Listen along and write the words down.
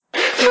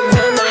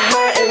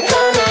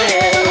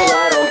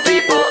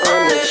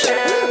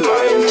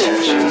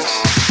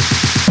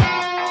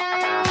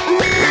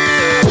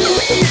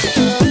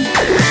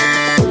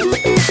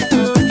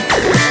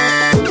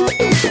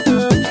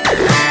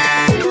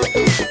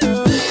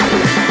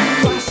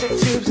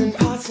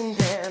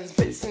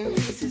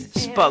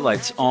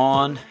Spotlight's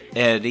on.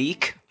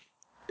 Eric,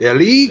 are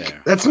you Elique,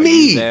 there? that's Are you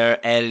me. there,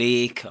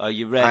 Eric? Are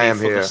you I ready am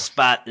for the here.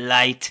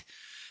 spotlight?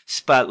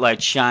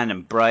 Spotlight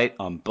shining bright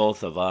on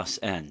both of us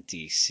and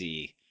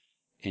DC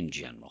in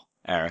general.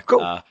 Eric,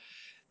 Go.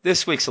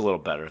 this week's a little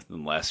better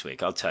than last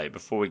week. I'll tell you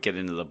before we get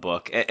into the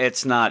book.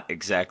 It's not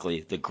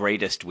exactly the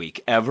greatest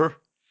week ever,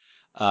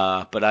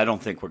 but I don't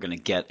think we're going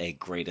to get a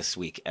greatest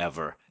week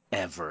ever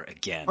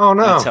again. Oh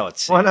That's no, how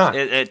it why seems. not?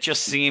 It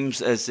just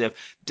seems as if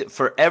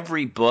for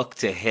every book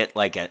to hit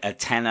like a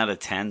 10 out of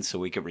 10 so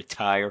we could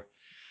retire,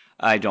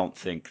 I don't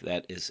think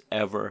that is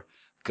ever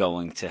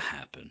going to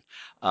happen.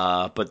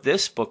 But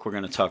this book we're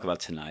going to talk about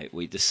tonight,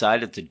 we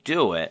decided to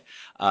do it.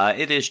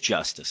 It is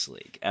Justice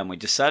League. And we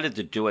decided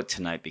to do it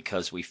tonight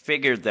because we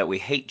figured that we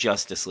hate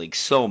Justice League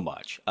so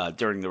much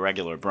during the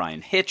regular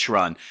Brian Hitch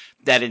run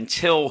that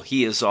until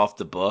he is off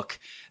the book,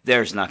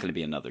 there's not going to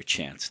be another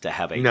chance to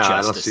have a No,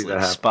 I don't see Justice that League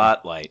happening.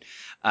 spotlight.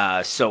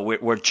 So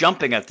we're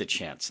jumping at the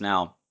chance.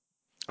 Now,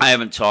 I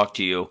haven't talked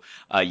to you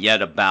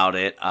yet about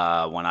it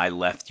when I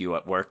left you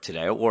at work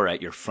today or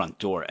at your front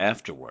door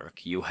after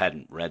work. You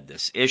hadn't read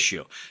this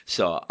issue.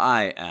 So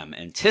I am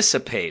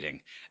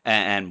anticipating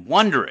and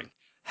wondering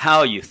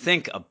how you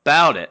think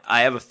about it.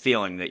 I have a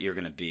feeling that you're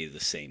going to be the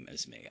same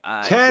as me.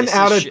 10 This is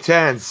out of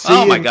 10. Oh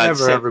See my you God!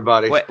 never,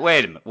 everybody.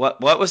 Wait a minute. What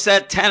was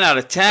that? 10 out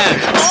of 10.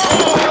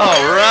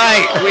 All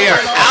right, we are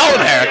out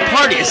there.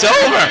 Party is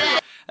over.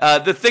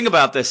 The thing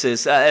about this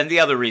is, and the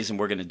other reason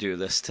we're going to do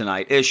this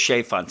tonight is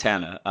Shea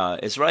Fontana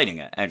is writing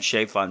it, and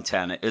Shea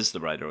Fontana is the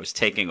writer who is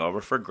taking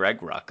over for Greg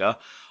Rucka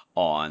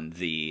on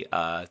the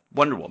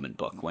Wonder Woman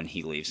book when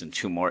he leaves in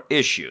two more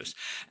issues.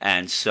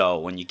 And so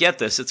when you get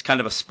this, it's kind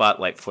of a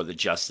spotlight for the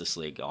Justice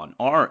League on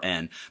our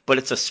end, but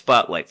it's a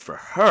spotlight for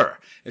her.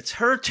 It's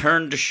her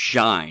turn to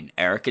shine,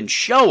 Eric, and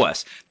show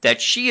us that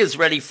she is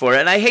ready for it.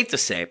 And I hate to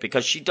say it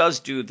because she does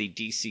do the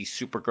DC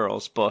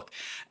Supergirls book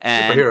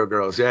and Superhero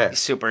girls, yeah.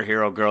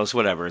 superhero girls,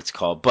 whatever it's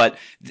called. But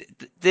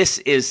this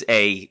is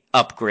a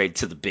upgrade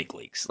to the big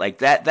leagues. Like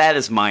that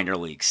is minor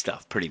league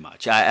stuff, pretty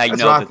much. I That's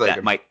know what I'm that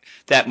thinking.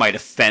 that might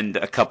offend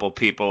a couple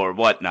people or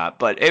whatnot,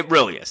 but it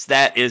really is.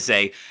 That is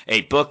a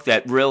book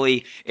that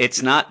really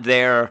it's not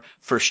there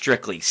for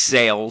strictly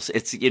sales.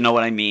 It's you know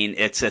what I mean.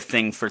 It's a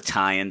thing for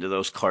tie into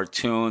those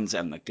cartoons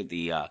and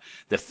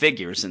the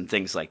figures and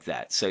things like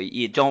that. So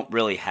you don't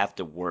really have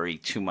to worry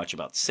too much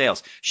about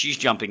sales. She's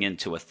jumping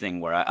into a thing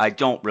where I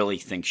don't really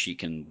think she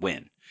can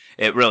win.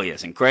 It really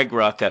is. And Greg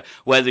Rucka,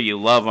 whether you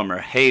love him or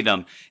hate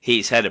him,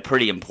 he's had a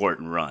pretty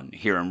important run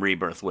here in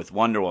Rebirth with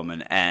Wonder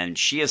Woman. And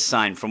she is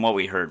signed, from what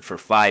we heard, for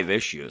 5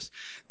 issues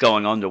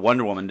going on to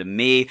Wonder Woman. To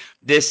me,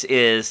 this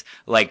is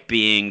like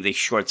being the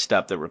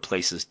shortstop that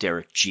replaces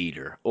Derek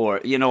Jeter. Or,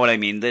 you know what I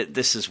mean?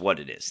 This is what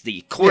it is. The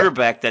Yeah.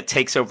 quarterback that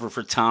takes over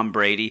for Tom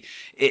Brady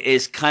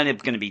is kind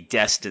of going to be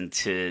destined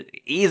to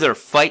either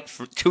fight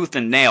for tooth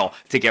and nail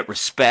to get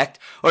respect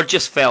or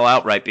just fail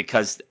outright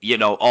because, you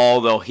know,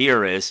 all they'll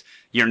hear is,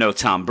 you're no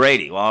Tom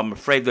Brady. Well, I'm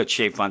afraid that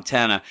Shea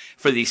Fontana,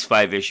 for these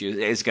 5 issues,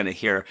 is going to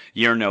hear,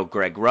 you're no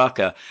Greg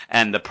Rucka.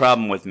 And the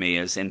problem with me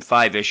is, in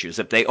 5 issues,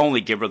 if they only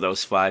give her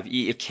those five,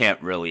 you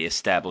can't really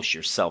establish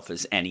yourself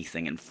as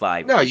anything in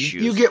five No, you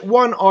issues. get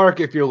one arc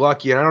if you're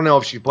lucky, and I don't know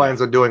if she Yeah.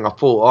 plans on doing a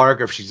full arc,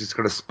 or if she's just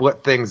going to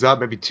split things up,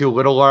 maybe two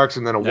little arcs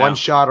and then a one Yeah.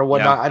 shot or Yeah.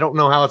 whatnot. I don't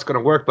know how it's going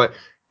to work, but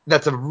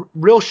that's a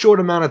real short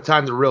amount of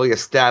time to really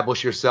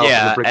establish yourself in the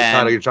Yeah. freaking title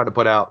And you're trying to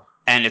put out.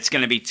 it's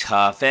going to be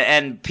tough.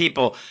 And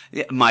people,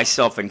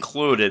 myself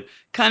included,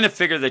 kind of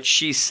figure that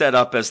she's set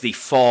up as the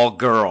fall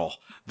girl.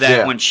 That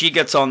Yeah. when she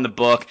gets on the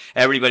book,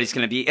 everybody's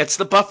going to be, it's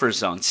the buffer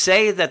zone.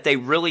 Say that they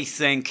really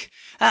think,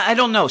 I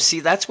don't know.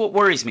 See, that's what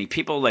worries me.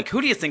 People are like,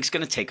 who do you think's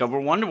going to take over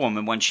Wonder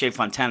Woman when Shea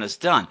Fontana's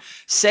done?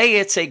 Say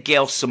it's a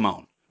Gail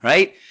Simone,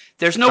 right?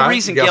 There's no All right,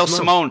 reason Gail Gail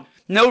Simone. Simone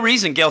no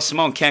reason Gail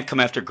Simone can't come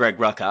after Greg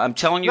Rucka. I'm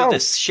telling you, No.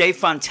 this Shea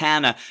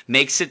Fontana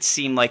makes it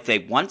seem like they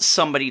want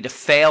somebody to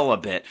fail a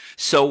bit,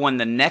 so when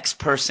the next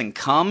person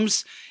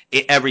comes,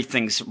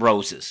 everything's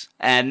roses.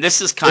 And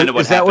this is kind of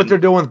what Is that what they're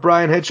happened. doing with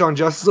Brian Hitch on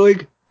Justice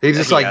League? He's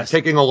just He like has.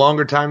 taking a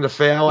longer time to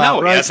fail No, he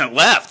outright. hasn't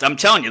left. I'm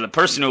telling you, the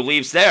person who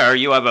leaves there,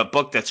 you have a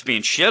book that's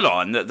being shit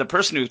on. The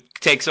person who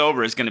takes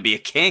over is going to be a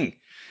king.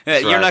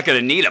 That's You're right. not going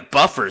to need a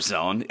buffer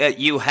zone.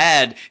 You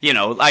had, you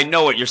know, I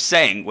know what you're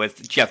saying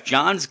with Jeff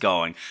Johns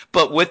going,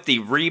 but with the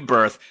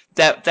rebirth,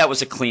 that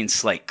was a clean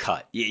slate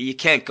cut. You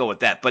can't go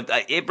with that. But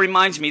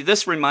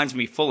this reminds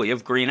me fully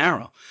of Green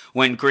Arrow.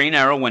 When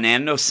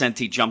Ann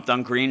Nocenti jumped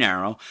on Green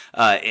Arrow,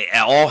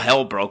 all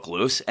hell broke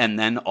loose, and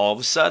then all of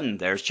a sudden,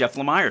 there's Jeff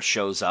Lemire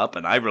shows up,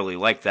 and I really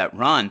like that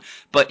run,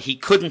 but he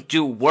couldn't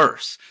do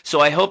worse.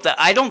 So I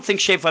don't think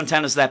Shea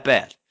Fontana's that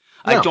bad.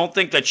 I No. don't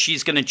think that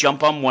she's going to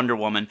jump on Wonder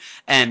Woman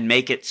and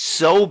make it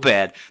so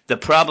bad. The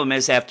problem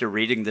is, after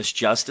reading this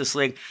Justice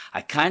League,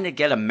 I kind of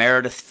get a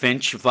Meredith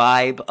Finch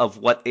vibe of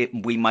what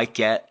we might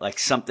get, like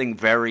something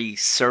very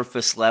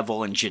surface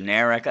level and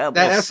generic.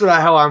 That's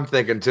how I'm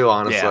thinking too, Yeah.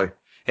 honestly.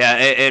 Yeah,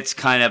 it's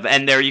kind of,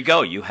 and there you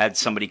go. You had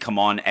somebody come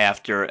on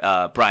after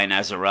Brian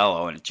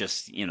Azzarello, and it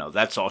just,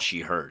 that's all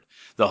she heard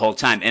the whole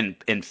time. And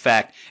in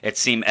fact, it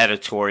seemed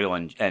editorial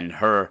and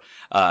her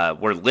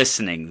were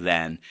listening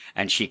then,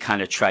 and she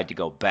kind of tried to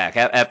go back.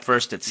 At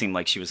first, it seemed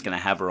like she was going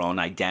to have her own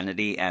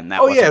identity, and that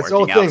Oh yeah, wasn't it's the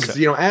whole working out. thing because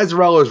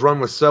Azzarello's run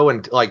was so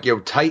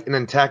tight and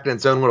intact in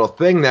its own little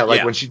thing that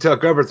Yeah. when she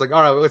took over, it's like,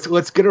 all right,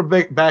 let's get her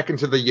back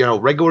into the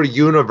regular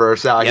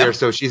universe out Yep. here,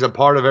 so she's a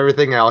part of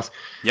everything else.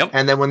 Yep.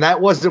 And then when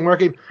that wasn't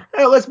working,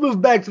 let's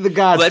move back to the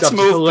God Let's stuff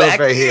just a move little back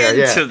bit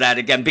here. into that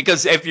again,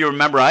 because if you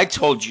remember, I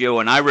told you,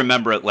 and I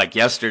remember it like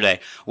yesterday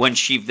when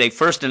they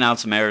first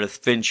announced Meredith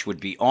Finch would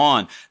be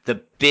on. The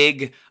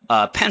big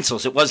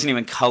pencils. It wasn't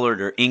even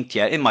colored or inked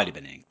yet. It might have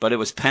been inked, but it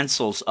was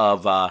pencils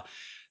of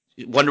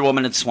Wonder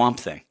Woman and Swamp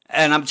Thing.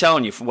 And I'm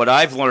telling you, from what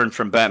I've learned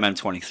from Batman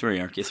 23,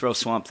 Eric, you throw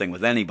Swamp Thing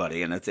with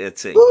anybody, and it's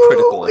a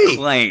critical Woo-wee.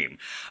 acclaim.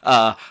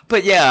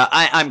 But yeah,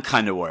 I'm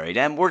kind of worried,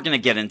 and we're going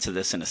to get into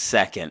this in a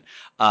second.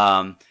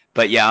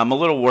 But yeah, I'm a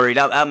little worried.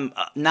 I'm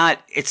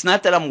not. It's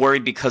not that I'm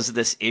worried because of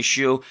this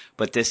issue,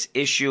 but this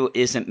issue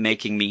isn't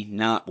making me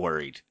not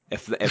worried.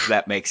 If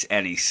that makes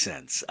any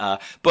sense.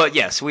 But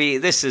yes,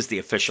 this is the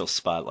official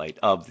spotlight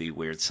of the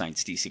Weird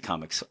Science DC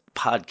Comics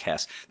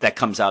podcast that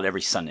comes out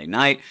every Sunday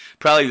night.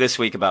 Probably this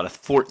week about a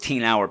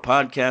 14-hour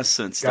podcast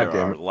since there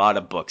are a lot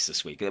of books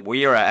this week.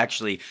 We are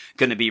actually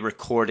going to be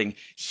recording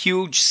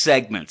huge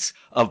segments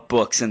of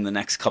books in the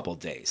next couple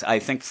days. I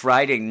think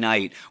Friday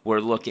night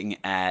we're looking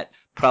at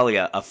probably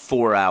a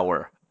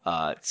 4-hour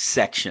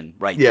section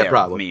right there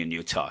probably. with me and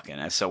you talking.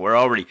 And so we're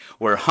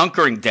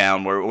hunkering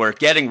down. We're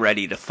getting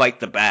ready to fight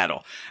the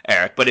battle,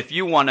 Eric. But if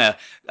you want to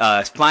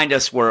find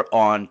us, we're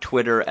on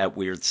Twitter at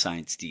Weird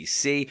Science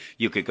DC.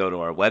 You could go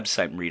to our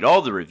website and read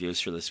all the reviews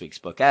for this week's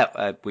book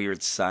at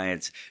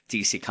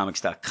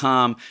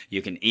WeirdScienceDCComics.com.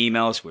 You can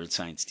email us,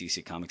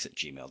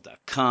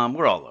 WeirdScienceDCComics@gmail.com.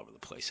 We're all over the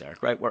place,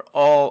 Eric, right? We're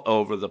all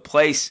over the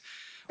place.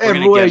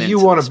 Everywhere you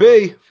want to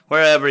be.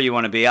 Wherever you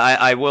want to be.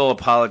 I will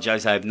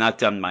apologize. I have not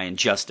done my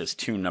Injustice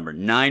 2 number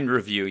 9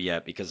 review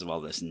yet because of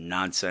all this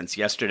nonsense.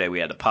 Yesterday we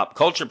had a pop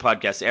culture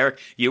podcast. Eric,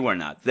 you were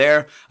not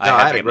there. I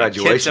had to get my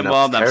kids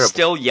involved. I'm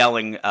still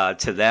yelling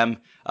to them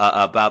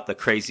about the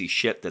crazy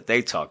shit that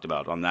they talked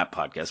about on that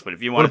podcast. But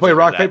if you want to play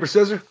rock, paper,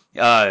 scissors?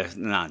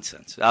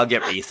 Nonsense. I'll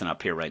get Ethan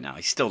up here right now.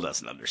 He still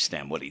doesn't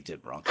understand what he did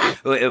wrong.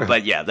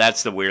 But yeah,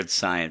 that's the Weird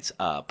Science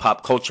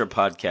pop culture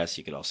podcast.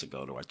 You could also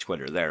go to our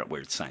Twitter there at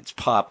Weird Science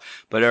Pop.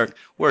 But Eric,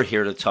 we're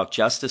here to talk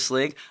Justice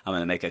League. I'm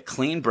going to make a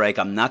clean break.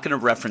 I'm not going to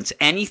reference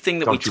anything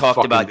that we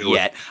talked about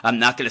yet. I'm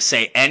not going to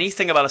say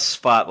anything about a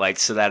spotlight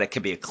so that it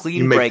can be a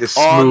clean break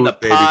on the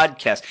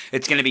podcast.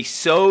 It's going to be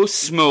so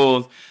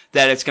smooth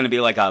that it's going to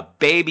be like a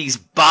baby's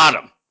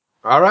bottom.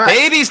 All right.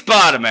 Baby's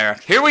bottom,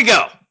 Eric. Here we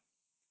go.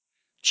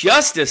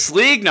 Justice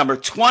League number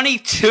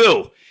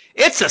 22.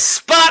 It's a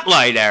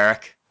spotlight,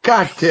 Eric.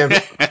 God damn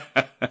it.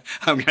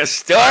 I'm going to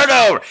start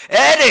over.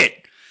 Edit.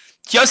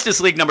 Justice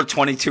League number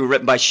 22,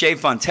 written by Shea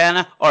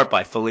Fontana, art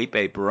by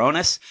Felipe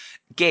Barones,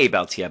 Gabe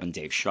Altieb, and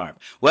Dave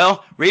Sharp.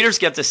 Well, readers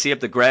get to see if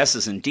the grass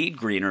is indeed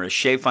greener as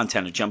Shea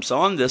Fontana jumps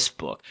on this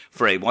book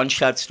for a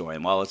one-shot story.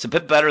 And while it's a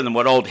bit better than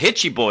what old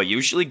Hitchy Boy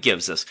usually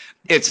gives us,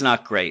 it's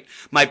not great.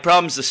 My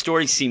problem is the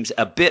story seems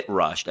a bit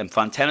rushed, and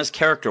Fontana's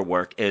character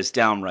work is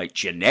downright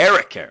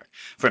generic, Eric.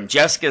 From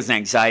Jessica's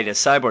anxiety to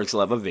Cyborg's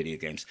love of video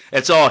games.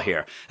 It's all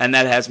here, and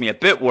that has me a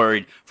bit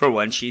worried for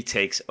when she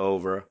takes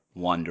over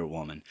Wonder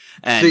Woman.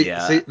 And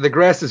see, the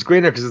grass is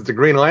greener because it's the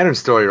Green Lantern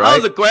story, right?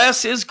 Oh, the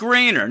grass is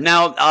greener.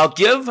 Now, I'll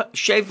give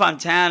Shea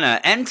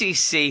Fontana and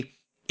DC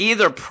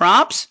either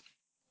props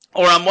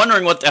or I'm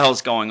wondering what the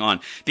hell's going on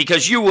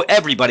because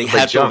everybody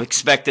had to have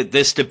expected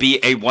this to be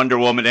a Wonder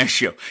Woman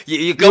issue.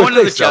 You go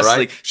into the Justice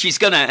League, she's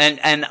gonna,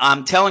 and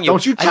I'm telling you,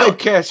 don't you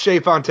typecast Shea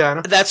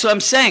Fontana? That's what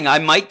I'm saying. I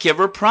might give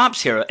her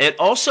props here. It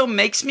also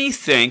makes me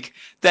think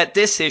that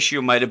this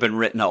issue might have been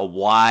written a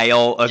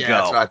while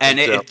ago. And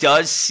it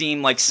does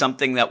seem like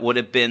something that would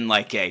have been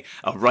like a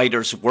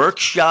writer's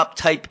workshop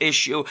type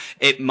issue.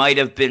 It might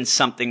have been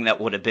something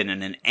that would have been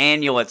in an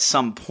annual at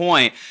some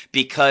point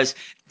because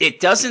it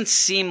doesn't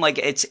seem like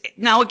it's –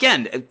 now,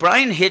 again,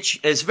 Brian Hitch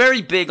is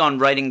very big on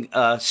writing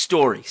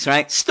stories,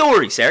 right?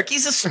 Stories, Eric.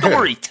 He's a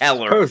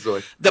storyteller.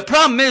 Supposedly. The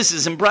problem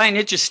is in Brian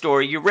Hitch's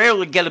story, you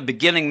rarely get a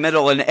beginning,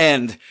 middle, and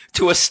end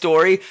to a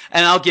story.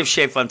 And I'll give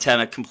Shea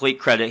Fontana complete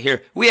credit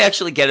here. We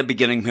actually get a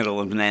beginning,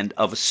 middle, and end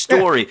of a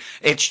story. Yeah.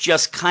 It's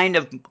just kind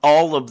of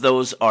all of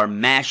those are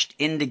mashed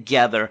in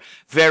together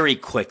very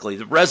quickly.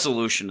 The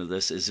resolution of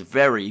this is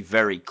very,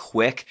 very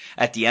quick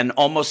at the end,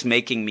 almost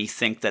making me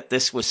think that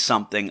this was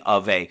something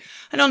of a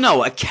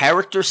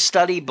character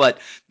study, but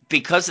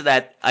because of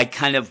that, I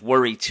kind of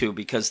worry too,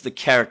 because the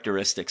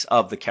characteristics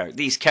of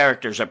these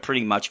characters are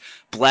pretty much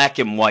black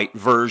and white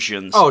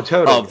versions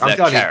totally. of the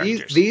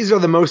characters. These are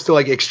the most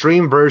like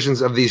extreme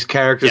versions of these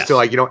characters. Yes. So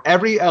like,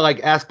 every like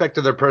aspect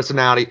of their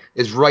personality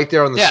is right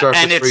there on the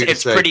surface. And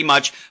it's pretty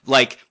much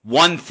like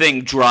one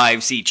thing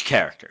drives each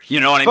character. You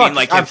know what I mean?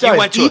 Like if you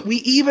went to we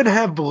even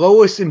have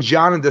Lois and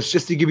Jonathan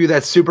just to give you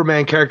that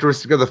Superman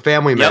characteristic of the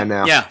family man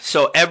now. Yeah,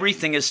 so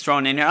everything is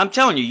thrown in here. I'm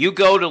telling you, you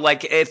go to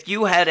like if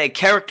you had a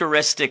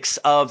characteristics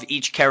of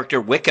each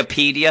character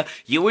Wikipedia,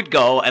 you would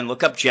go and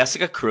look up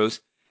Jessica Cruz,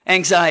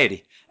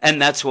 anxiety. And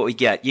that's what we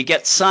get. You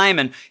get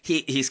Simon.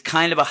 He's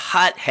kind of a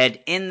hothead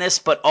in this,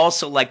 but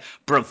also like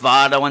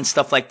bravado and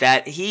stuff like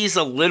that. He's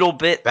a little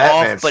bit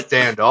off, but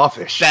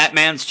standoffish.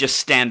 Batman's just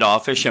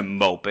standoffish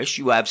and mopish.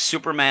 You have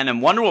Superman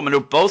and Wonder Woman who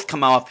both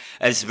come off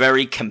as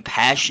very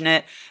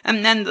compassionate.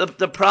 And then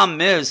the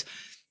problem is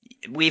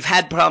we've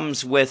had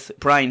problems with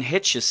Brian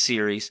Hitch's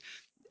series.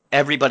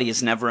 Everybody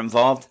is never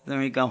involved.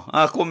 There you go.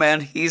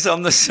 Aquaman, he's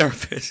on the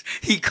surface.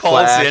 He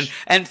calls in,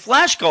 and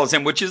Flash calls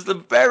in, which is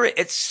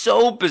it's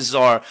so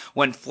bizarre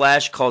when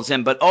Flash calls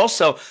in. But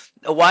also,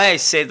 why I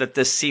say that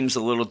this seems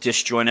a little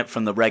disjointed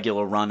from the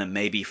regular run and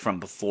maybe from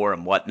before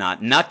and whatnot.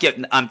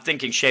 I'm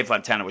thinking Shea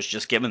Fontana was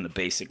just given the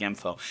basic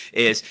info.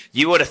 Is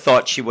you would have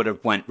thought she would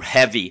have went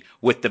heavy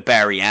with the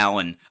Barry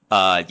Allen,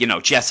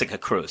 Jessica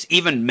Cruz.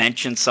 Even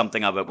mentioned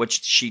something of it,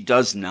 which she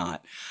does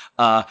not.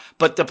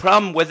 But the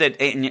problem with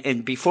it,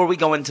 and before we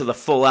go into the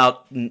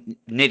full-out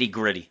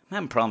nitty-gritty, I'm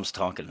having problems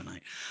talking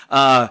tonight.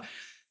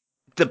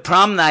 The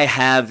problem I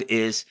have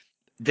is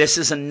this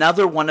is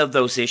another one of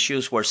those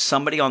issues where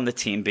somebody on the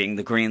team, being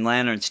the Green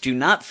Lanterns, do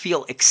not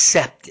feel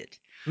accepted.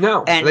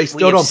 No, and they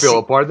still don't feel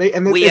a part.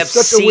 It's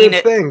such a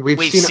weird thing. We've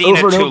seen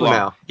it over and over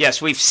now.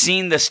 Yes, we've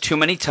seen this too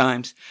many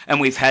times, and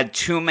we've had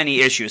too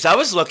many issues. I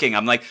was looking,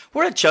 I'm like,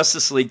 we're at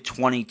Justice League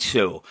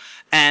 22.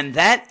 And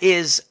that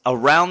is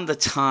around the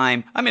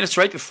time, it's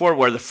right before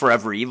where the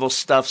Forever Evil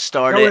stuff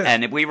started,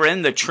 and we were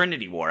in the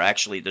Trinity War,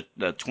 actually,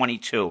 the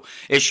 22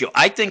 issue.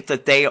 I think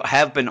that they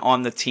have been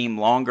on the team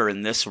longer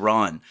in this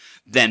run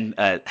than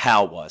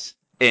Hal was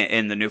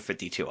in the New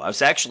 52. I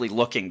was actually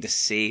looking to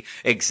see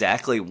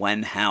exactly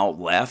when Hal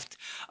left.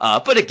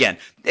 But again,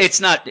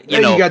 it's not,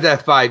 you got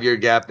that 5-year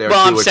gap there.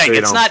 Well, I'm saying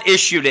it's not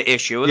issue to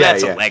issue.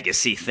 That's a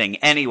legacy thing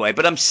anyway.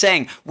 But I'm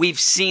saying we've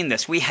seen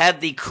this. We had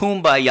the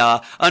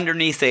Kumbaya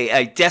underneath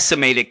a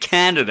decimated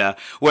Canada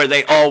where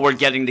they all were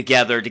getting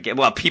together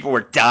people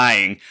were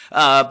dying.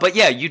 But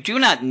yeah, you do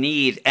not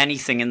need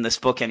anything in this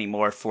book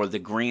anymore for the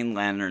Green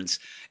Lanterns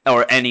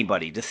or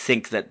anybody to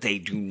think that they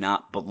do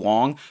not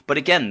belong. But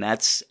again,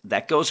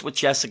 that goes with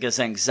Jessica's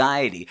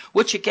anxiety,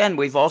 which again,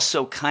 we've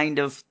also kind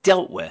of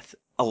dealt with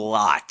a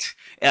lot.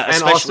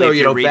 And also,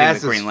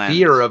 Baz's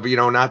fear of,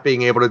 not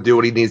being able to do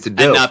what he needs to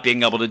do. And not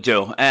being able to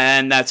do.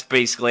 And that's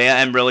basically,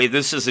 and really,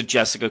 this is a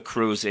Jessica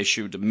Cruz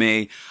issue to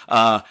me.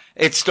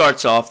 It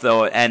starts off,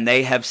 though, and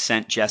they have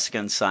sent Jessica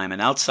and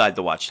Simon outside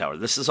the Watchtower.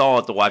 This is all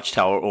at the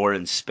Watchtower or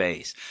in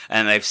space.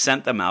 And they've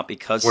sent them out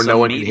because where no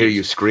one can hear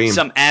you scream.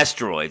 Some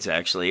asteroids,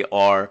 actually,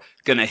 are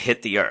going to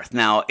hit the Earth.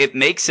 Now, it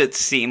makes it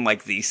seem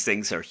like these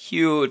things are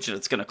huge and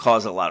it's going to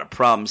cause a lot of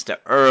problems to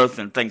Earth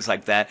and things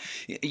like that.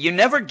 You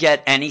never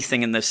get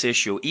anything in this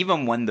issue,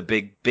 even when the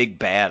big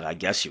bad, I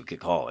guess you could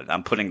call it.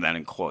 I'm putting that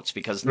in quotes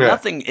because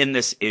nothing in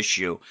this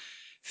issue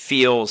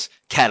feels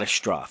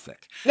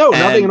catastrophic. No,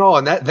 nothing at all.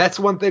 And that's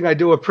one thing I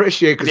do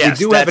appreciate because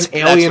we do have an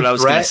alien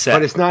threat,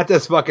 but it's not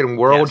this fucking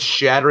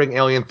world-shattering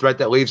alien threat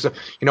that leaves,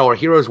 our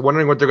heroes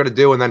wondering what they're going to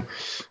do, and then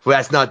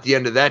that's not the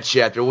end of that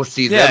chapter. We'll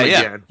see them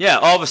again. Yeah,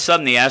 all of a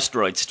sudden the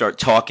asteroids start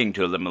talking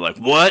to them. They're like,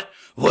 what?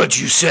 What'd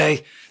you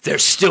say?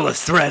 There's still a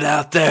threat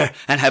out there?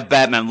 And have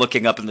Batman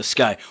looking up in the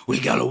sky. We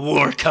got a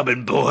war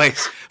coming,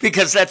 boys.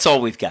 Because that's all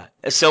we've got.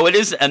 So it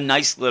is a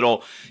nice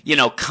little,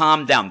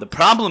 calm down. The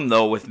problem,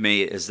 though, with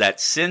me is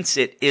that since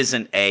it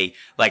isn't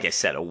like I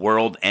said, a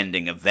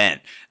world-ending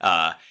event,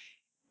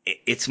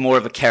 it's more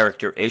of a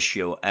character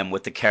issue, and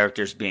with the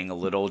characters being a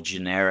little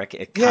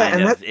generic,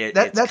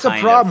 that's a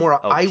problem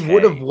where I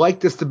would have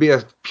liked this to be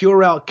a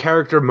pure out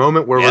character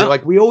moment where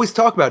we always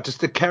talk about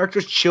just the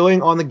characters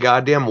chilling on the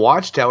goddamn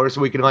Watchtower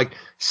so we can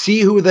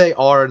see who they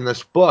are in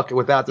this book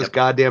without this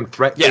goddamn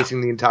threat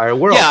facing the entire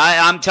world.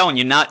 Yeah, I'm telling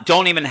you,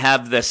 don't even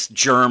have this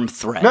germ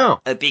threat. No.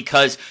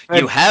 Because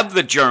you have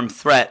the germ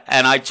threat,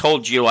 and I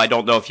told you, I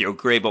don't know if you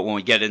agree, but when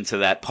we get into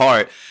that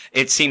part,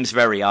 it seems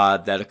very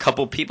odd that a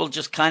couple people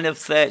just kind of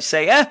say,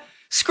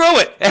 screw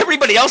it.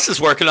 Everybody else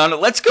is working on it.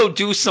 Let's go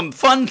do some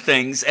fun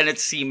things. And it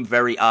seemed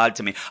very odd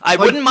to me. I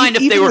wouldn't mind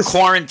if they were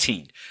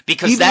quarantined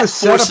because that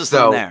forces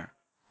them there.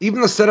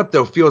 Even the setup,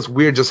 though, feels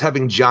weird just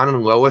having John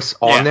and Lois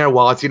on there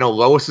while it's,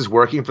 Lois is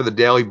working for the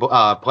Daily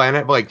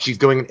Planet. She's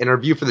doing an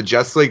interview for the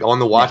Justice League on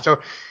the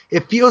Watchtower.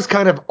 it feels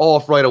kind of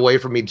off right away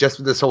for me just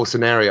with this whole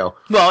scenario.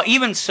 Well,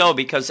 even so,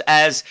 because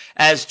as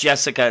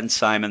Jessica and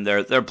Simon,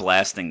 they're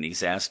blasting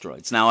these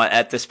asteroids. Now,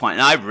 at this point,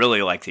 and I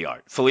really like the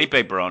art.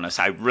 Felipe Barones,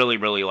 I really,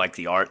 really like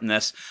the art in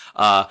this.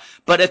 But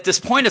at this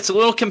point, it's a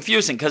little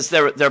confusing because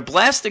they're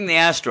blasting the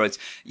asteroids,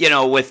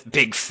 with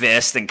Big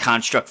Fist and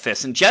Construct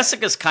Fist. And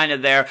Jessica's kind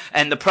of there,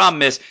 and the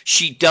problem is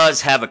she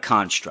does have a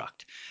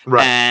construct.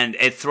 Right. And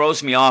it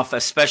throws me off,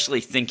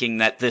 especially thinking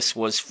that this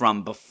was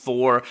from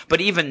before.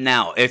 But even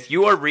now, if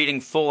you are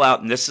reading full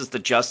out, and this is the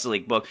Justice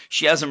League book,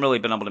 she hasn't really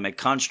been able to make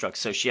constructs,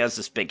 so she has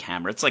this big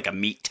hammer. It's like a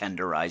meat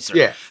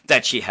tenderizer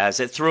that she has.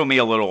 It threw me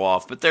a little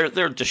off, but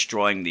they're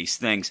destroying these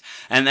things.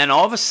 And then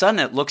all of a sudden,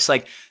 it looks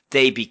like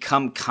they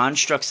become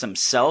constructs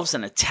themselves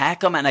and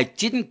attack them, and I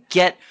didn't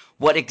get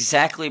what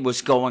exactly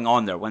was going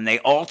on there when they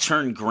all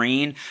turn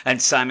green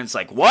and Simon's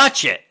like,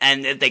 watch it,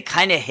 and they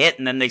kind of hit,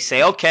 and then they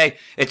say, okay,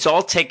 it's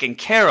all taken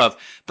care of.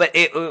 But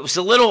it was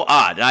a little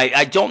odd.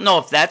 I don't know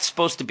if that's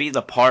supposed to be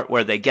the part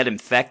where they get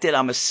infected.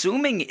 I'm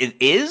assuming it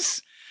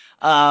is.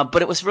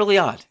 But it was really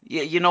odd.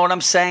 You know what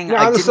I'm saying?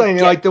 Yeah, I'm just saying,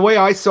 like, the way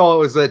I saw it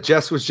was that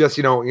Jess was just,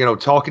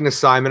 talking to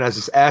Simon as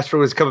this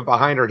asteroid was coming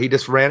behind her. He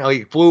just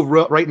flew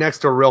right next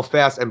to her real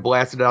fast and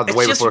blasted it out of the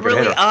way before it could hit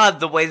her. It's just really odd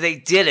the way they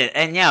did it.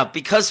 And yeah,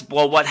 because,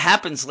 what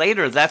happens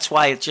later, that's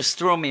why it just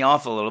threw me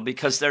off a little,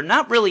 because they're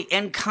not really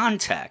in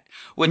contact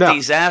with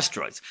these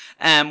asteroids.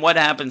 And what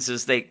happens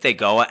is they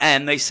go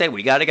and they say,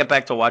 we got to get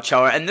back to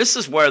Watchtower. And this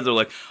is where they're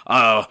like,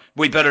 oh,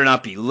 we better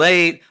not be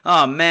late.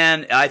 Oh,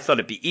 man, I thought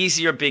it'd be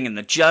easier being in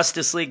the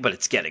Justice League, but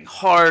it's getting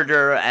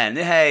harder. And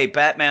hey,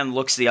 Batman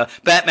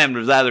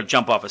would rather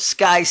jump off a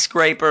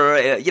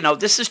skyscraper.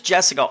 This is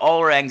Jessica,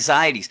 all her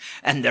anxieties.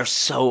 And they're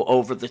so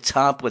over the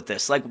top with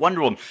this. Like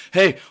Wonder Woman.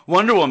 Hey,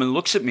 Wonder Woman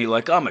looks at me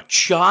like I'm a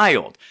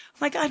child.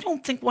 Like, I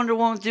don't think Wonder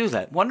Woman would do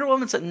that. Wonder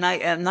Woman's a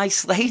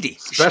nice lady.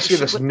 Especially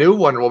this new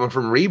Wonder Woman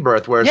from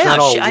Rebirth, where it's not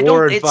all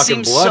war and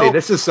fucking bloody.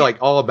 This is like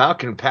all about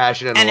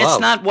compassion and love. And it's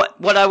not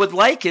what I would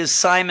like is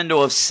Simon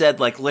to have said,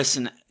 like,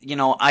 listen,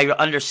 I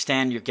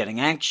understand you're getting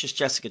anxious,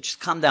 Jessica.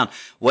 Just calm down.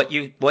 What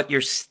you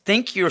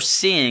think you're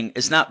seeing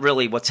is not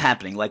really what's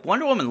happening. Like,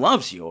 Wonder Woman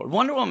loves you, or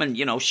Wonder Woman,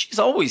 she's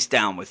always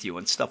down with you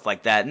and stuff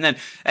like that.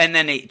 And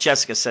then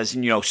Jessica says,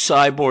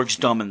 Cyborg's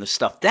dumbing the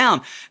stuff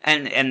down,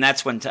 and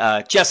that's when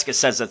Jessica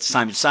says that to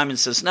Simon. Simon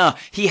says, no,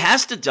 he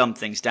has to dumb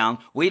things down.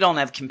 We don't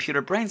have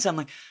computer brains. I'm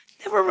like,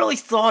 never really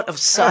thought of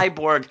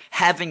Cyborg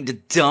having to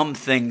dumb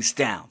things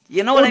down.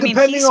 You know what I mean?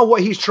 Depending on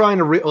what he's trying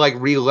to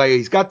relay,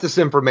 he's got this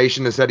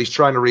information that he's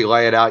trying to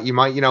relay it out. You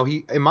might,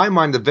 in my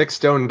mind, the Vic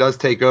Stone does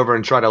take over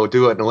and try to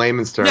do it in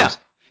layman's terms.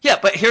 Yeah,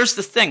 but here's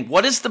the thing.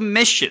 What is the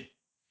mission?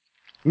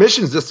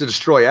 Mission's just to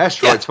destroy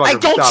asteroids. I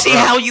don't see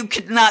how you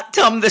could not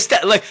dumb this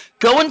down. Like,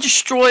 go and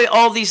destroy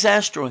all these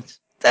asteroids.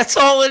 That's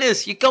all it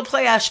is. You go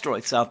play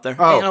asteroids out there.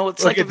 Oh,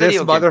 it's like a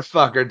video game. This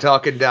motherfucker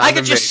talking down. I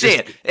could just see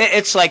it.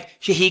 It's like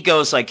he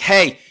goes like,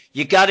 "Hey,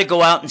 you got to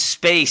go out in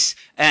space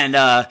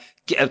and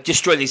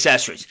destroy these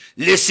asteroids.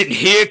 Listen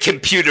here,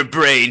 computer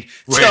brain,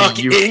 talk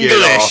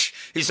English."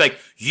 He's like,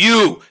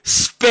 "You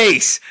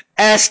space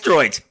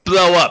asteroids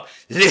blow up.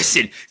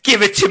 Listen,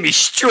 give it to me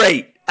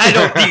straight. I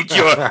don't need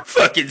your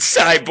fucking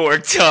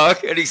cyborg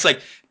talk." And he's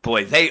like,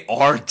 boy, they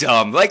are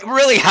dumb. Like,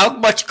 really, how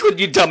much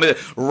could you dumb it?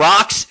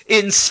 Rocks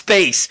in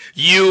space,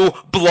 you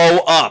blow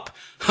up.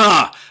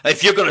 Huh,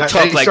 if you're going to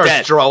talk like that. He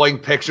starts drawing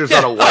pictures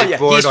on a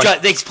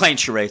whiteboard. He's playing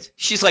charades.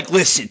 She's like,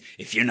 listen,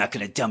 if you're not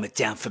going to dumb it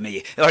down for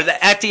me. Or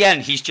at the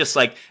end, he's just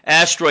like,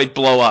 asteroid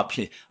blow up.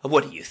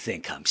 What do you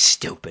think? I'm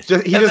stupid.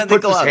 He just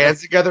puts his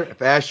hands together.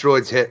 If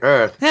asteroids hit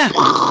Earth. Yeah.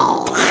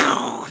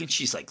 And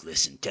she's like,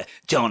 listen,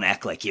 don't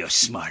act like you're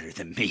smarter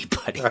than me,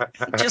 buddy.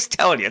 I'm just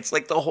telling you, it's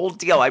like the whole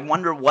deal. I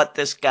wonder what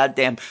this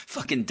goddamn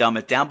fucking dumb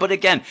it down. But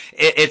again,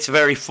 it's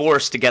very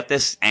forced to get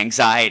this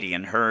anxiety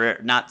and her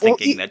not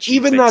thinking that she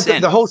fits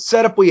in. The whole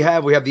setup we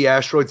have the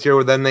asteroids here,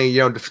 where then they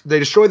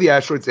destroy the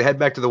asteroids, they head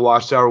back to the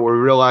Watchtower, where we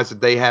realize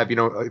that they have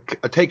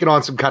taken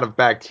on some kind of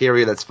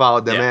bacteria that's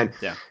followed them in.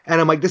 Yeah. And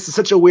I'm like, this is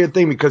such a weird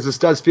thing, because this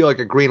does feel like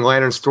a Green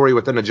Lantern story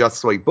within a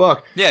Justice League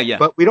book. Yeah.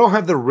 But we don't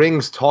have the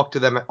rings talk to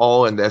them at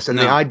all in this, and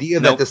the idea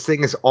that this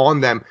thing is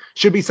on them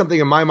should be something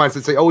in my mind,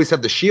 since they always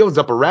have the shields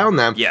up around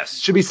them. Yes,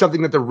 should be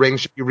something that the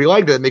rings should be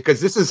relayed to them, because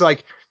this is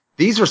like,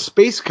 these are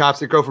space cops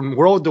that go from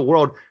world to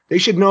world. They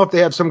should know if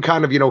they have some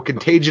kind of,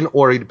 contagion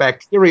or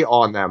bacteria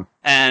on them.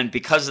 And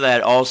because of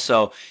that,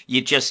 also,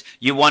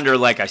 you wonder,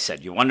 like I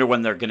said, you wonder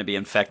when they're going to be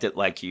infected,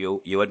 like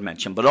you had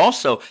mentioned. But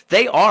also,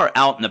 they are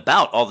out and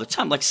about all the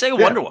time. Like, say,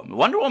 Wonder Woman.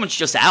 Wonder Woman's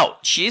just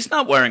out. She's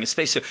not wearing a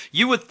spacesuit.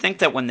 You would think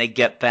that when they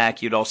get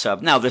back, you'd also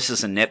have, now this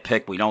is a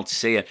nitpick, we don't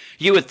see it.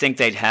 You would think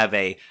they'd have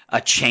a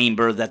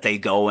chamber that they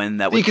go in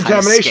that would kind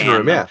of scan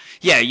room, them.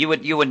 Yeah,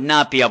 you would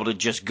not be able to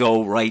just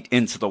go right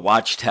into the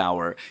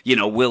Watchtower,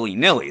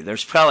 willy-nilly.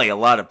 There's probably a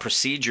lot of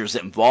procedures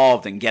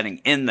involved in getting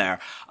in there.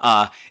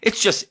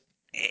 It's just,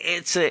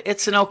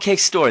 it's an okay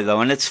story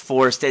though, and it's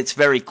forced. It's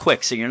very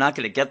quick, so you're not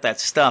going to get that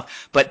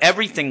stuff. But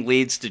everything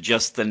leads to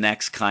just the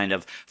next kind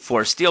of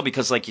forced deal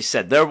because, like you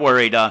said, they're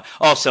worried.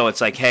 Also,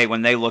 it's like, hey,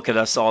 when they look at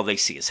us, all they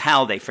see is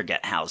Hal. They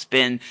forget Hal's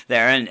been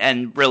there,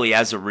 and really,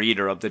 as a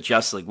reader of the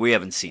Justice League, we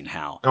haven't seen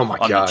Hal on the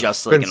God.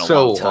 Justice League in a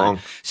so long time. Long.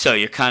 So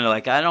you're kind of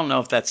like, I don't know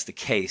if that's the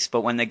case.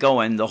 But when they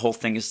go in, the whole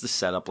thing is the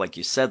setup. Like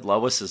you said,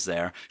 Lois is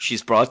there.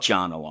 She's brought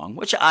John along,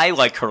 which I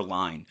like her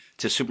line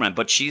to Superman,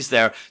 but she's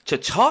there to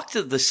talk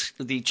to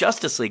the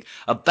Justice League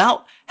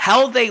about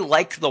how they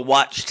like the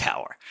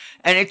Watchtower.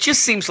 And it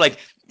just seems like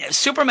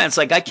Superman's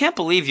like, I can't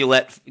believe you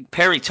let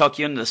Perry talk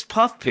you into this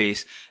puff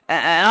piece.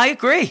 And I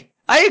agree.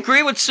 I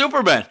agree with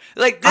Superman.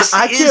 Like this,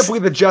 I can't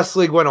believe the Justice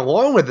League went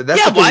along with it.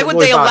 That's the thing why would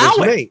they allow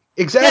it? Me.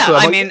 Exactly. Yeah,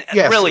 I mean,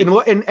 yes, really.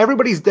 And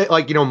everybody's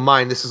like,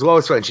 mind. This is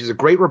Lois Lane. She's a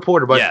great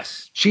reporter,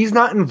 but she's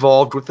not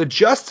involved with the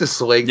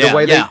Justice League the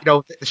way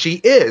that she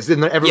is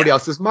in everybody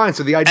else's mind.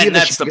 So the idea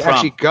that she could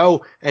actually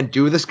go and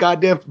do this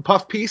goddamn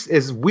puff piece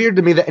is weird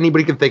to me. That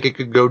anybody could think it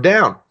could go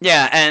down.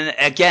 Yeah, and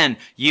again,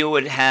 you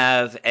would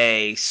have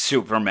a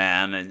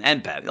Superman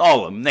and Batman,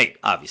 all of them.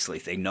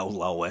 They know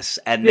Lois,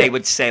 and they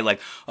would say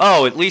like,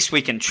 "Oh, at least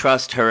we can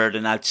trust her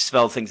to not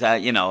spell things out,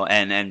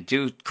 and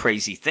do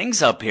crazy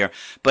things up here."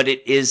 But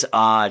it is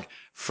odd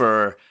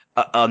for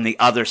on the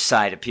other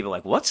side of people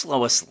like, what's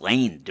Lois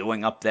Lane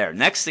doing up there?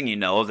 Next thing you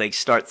know, they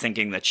start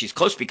thinking that she's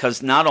close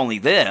because not only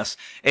this,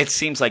 it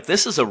seems like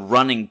this is a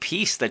running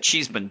piece that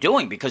she's been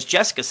doing because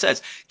Jessica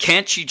says,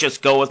 can't she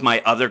just go with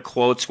my other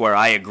quotes where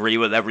I agree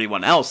with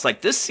everyone else?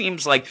 Like this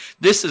seems like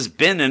this has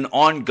been an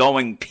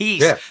ongoing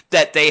piece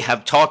that they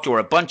have talked to her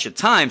a bunch of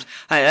times.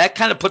 That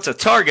kind of puts a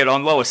target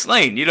on Lois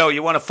Lane.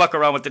 You want to fuck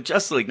around with the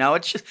Justice League. Now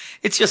it's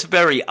just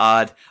very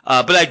odd.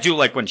 But I do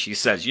like when she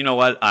says, you know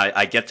what,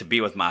 I get to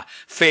be with my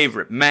favorite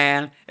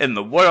man in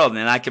the world,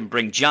 and I can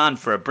bring John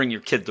for a bring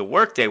your kid to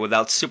work day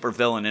without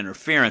supervillain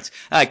interference.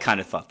 I kind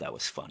of thought that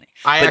was funny.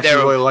 I actually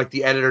really like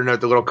the editor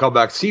note, the little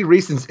callback. See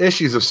recent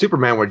issues of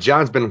Superman where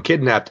John's been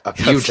kidnapped a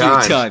few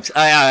times.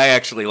 I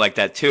actually like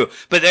that too.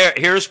 But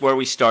here's where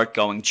we start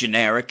going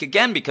generic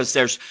again because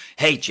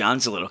hey,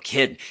 John's a little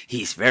kid.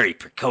 He's very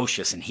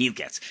precocious and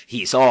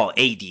he's all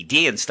ADD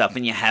and stuff.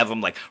 And you have him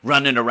like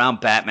running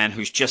around Batman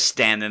who's just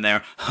standing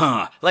there.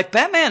 Like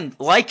Batman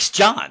likes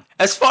John.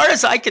 As far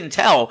as I can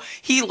tell,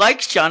 he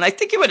likes John. I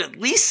think he would at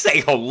least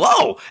say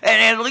hello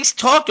and at least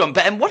talk to him.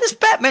 And what is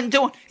Batman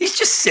doing? He's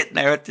just sitting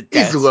there at the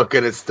desk. He's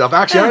looking at stuff.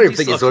 Actually, I don't even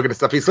think he's looking at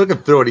stuff. He's looking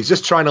through it. He's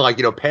just trying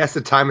to, pass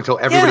the time until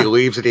everybody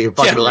leaves and he can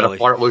fucking let a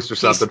fart loose or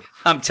something.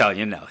 I'm telling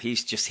you, no.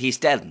 He's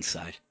dead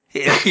inside.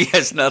 He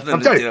has nothing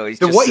to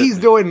do. What he's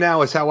doing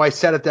now is how I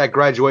sat at that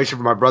graduation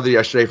for my brother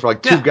yesterday for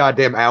like 2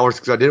 goddamn hours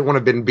because I didn't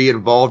want to be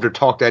involved or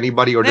talk to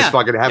anybody or just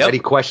fucking have any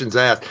questions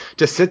asked.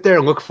 Just sit there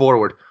and look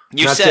forward.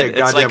 You said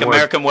it's like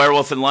American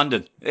Werewolf in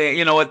London.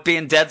 You know what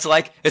being dead's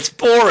like? It's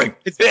boring.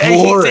 It's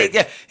boring.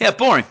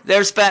 Boring.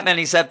 There's Batman.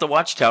 He's at the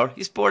Watchtower.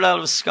 He's bored out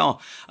of his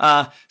skull.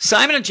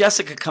 Simon and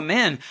Jessica come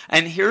in,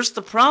 and here's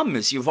the problem: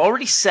 is you've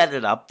already set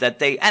it up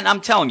that and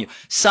I'm telling you,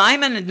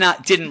 Simon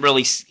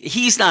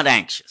he's not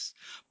anxious.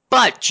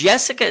 But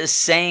Jessica is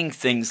saying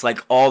things like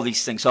all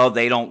these things. Oh,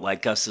 they don't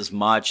like us as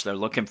much. They're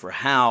looking for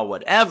Hal,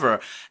 whatever.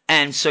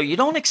 And so you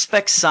don't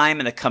expect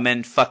Simon to come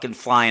in fucking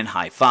flying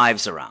high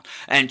fives around.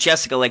 And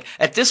Jessica, like,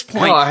 at this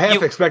point... Hell, I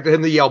half expected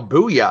him to yell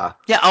booyah.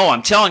 Yeah,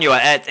 I'm telling you,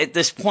 at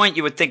this point,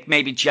 you would think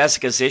maybe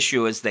Jessica's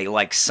issue is they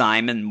like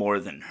Simon more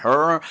than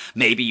her.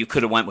 Maybe you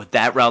could have went with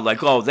that route,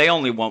 like, oh, they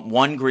only want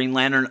one Green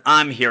Lantern.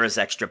 I'm here as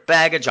extra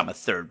baggage. I'm a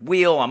third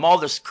wheel. I'm all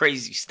this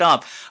crazy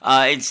stuff.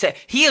 Instead,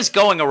 he is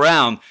going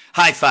around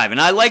high-fiving.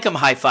 I like him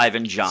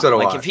high-fiving John. So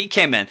like, if he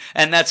came in,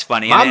 and that's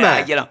funny. My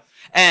man.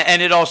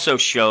 And it also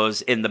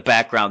shows in the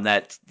background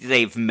that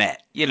they've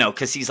met,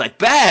 because he's like,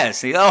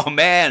 Baz, oh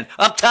man,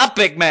 up top,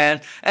 big man.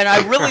 And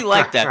I really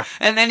like that.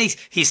 And then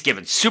he's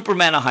giving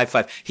Superman a high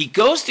five. He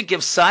goes to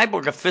give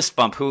Cyborg a fist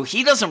bump, who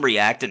he doesn't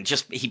react and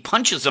he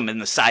punches him in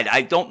the side.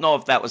 I don't know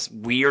if that was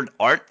weird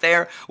art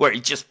there, where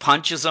he just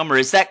punches him, or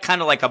is that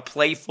kind of like a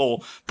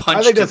playful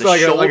punch to the shoulder? I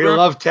think that's like a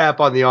love tap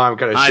on the arm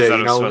kind of shit. I thought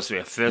it was supposed to be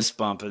a fist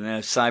bump, and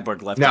then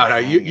Cyborg left. No,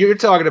 you're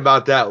talking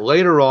about that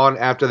later on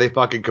after they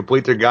fucking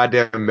complete their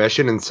goddamn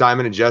mission and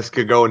Simon and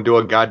Jessica go and do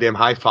a goddamn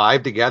high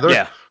five together.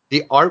 Yeah.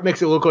 The art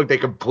makes it look like they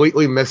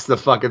completely missed the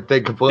fucking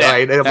thing completely.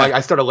 Yeah, and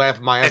I started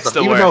laughing my ass off.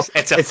 Even though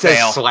it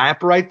says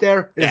slap right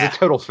there, it is a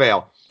total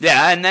fail.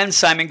 Yeah, and then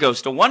Simon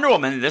goes to Wonder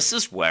Woman. This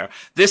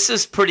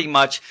is pretty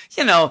much,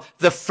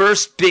 the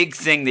first big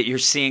thing that you're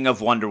seeing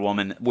of Wonder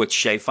Woman with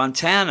Shea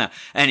Fontana.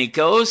 And he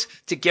goes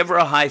to give her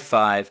a high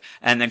five,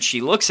 and then she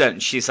looks at it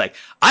and she's like,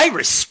 I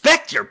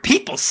respect your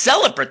people's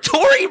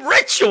celebratory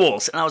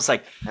rituals. And I was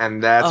like...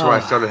 And that's where I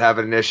started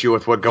having an issue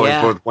with what going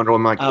forward with Wonder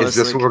Woman. Like, is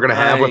this what we're going to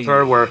have with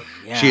her, where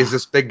she is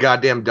this big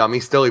goddamn dummy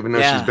still, even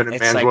though she's been in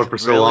man's world for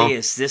so long?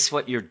 Is this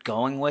what you're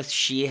going with?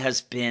 She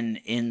has been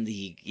in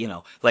the,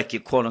 like you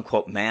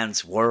quote-unquote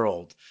man's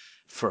world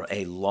for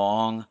a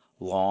long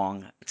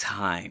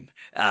time.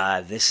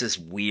 This is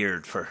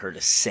weird for her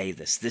to say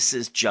this. This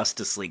is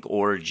Justice League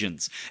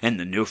Origins in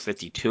the New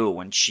 52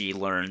 when she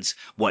learns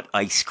what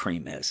ice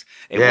cream is.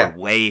 We're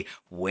way,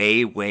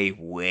 way, way,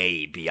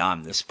 way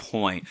beyond this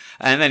point.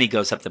 And then he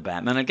goes up to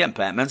Batman. Again,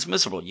 Batman's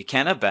miserable. You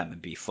can't have Batman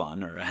be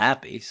fun or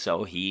happy,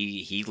 so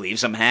he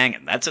leaves him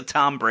hanging. That's a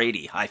Tom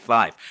Brady high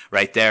five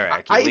right there,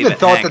 Eric. I even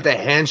thought that the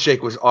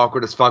handshake was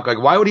awkward as fuck. Like,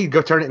 why would he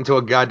go turn it into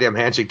a goddamn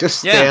handshake? Just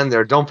stand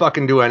there. Don't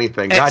fucking do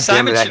anything. God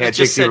damn it, that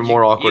handshake's even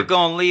more awkward. You're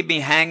going to leave me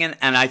hanging?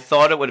 And I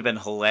thought it would have been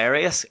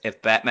hilarious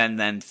if Batman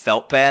then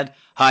felt bad,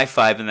 high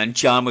five, and then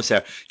John was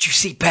there. Did you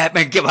see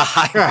Batman give a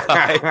high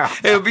five?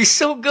 It would be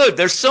so good.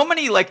 There's so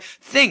many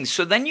things.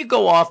 So then you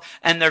go off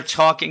and they're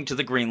talking to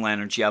the Green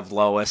Lanterns. You have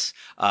Lois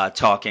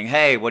talking,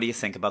 hey, what do you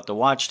think about the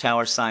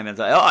Watchtower, Simon?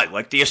 Oh, I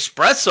like the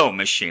espresso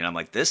machine. I'm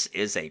like, this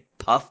is a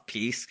puff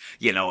piece,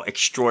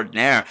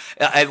 extraordinaire.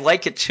 I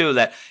like it too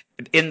that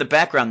in the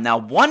background now,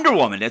 Wonder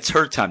Woman, it's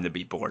her time to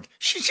be bored.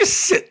 She's just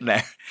sitting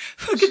there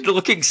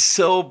looking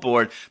so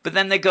bored. But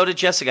then they go to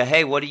Jessica.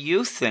 Hey, what do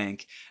you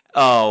think?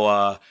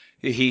 Oh,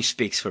 he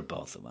speaks for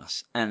both of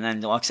us. And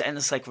then walks, and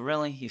it's like,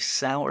 really? You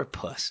sour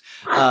puss.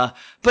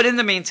 But in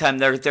the meantime,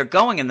 they're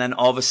going, and then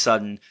all of a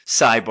sudden,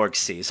 Cyborg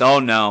sees, oh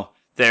no,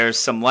 there's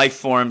some life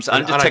forms,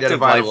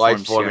 undetected life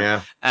forms here.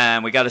 Yeah.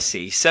 And we got to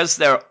see. He says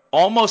they're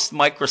almost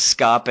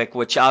microscopic,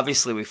 which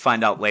obviously we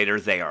find out later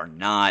they are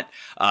not.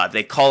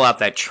 They call out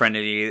that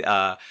Trinity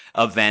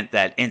event,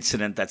 that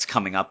incident that's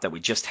coming up that we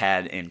just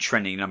had in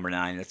Trinity number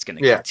 9 that's going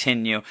to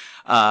continue.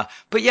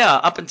 But yeah,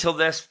 up until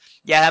this,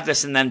 you have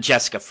this, and then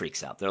Jessica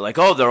freaks out. They're like,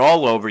 oh, they're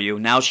all over you.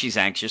 Now she's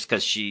anxious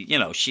because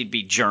she'd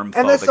be germ phobic.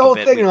 And that's the whole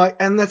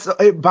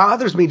thing. It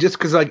bothers me just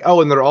because,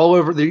 and they're all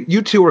over.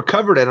 You two were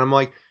covered in. I'm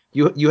like,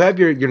 you have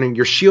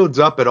your shields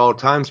up at all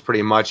times,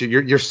 pretty much.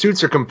 Your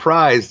suits are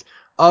comprised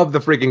of the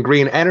freaking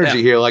green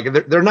energy here. Like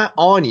they're not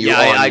on you.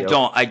 Yeah,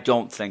 I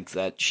don't think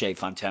that Shea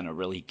Fontana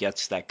really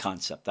gets that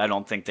concept. I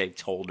don't think they've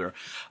told her,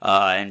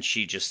 and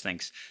she just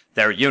thinks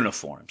they're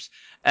uniforms.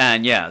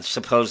 And yeah,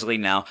 supposedly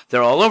now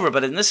they're all over.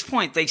 But at this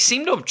point, they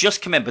seem to have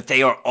just come in, but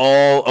they are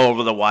all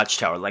over the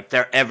Watchtower. Like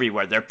they're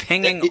everywhere. They're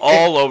pinging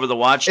all over the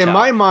Watchtower. In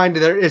my mind,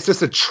 it's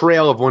just a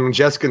trail of when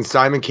Jessica and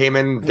Simon came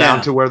in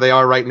down to where they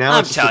are right now.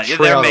 I'm telling you,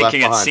 they're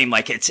making it seem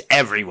like it's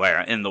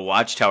everywhere in the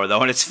Watchtower,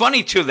 though. And it's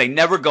funny, too. They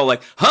never go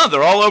like,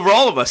 they're all over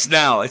all of us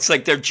now. It's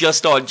like they're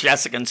just on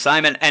Jessica and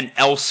Simon and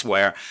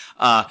elsewhere.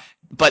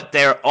 But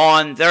they're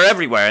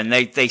everywhere, and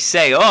they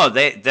say,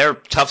 they're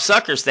tough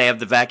suckers. They have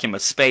the vacuum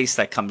of space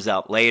that comes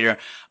out later.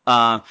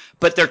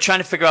 But they're trying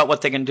to figure out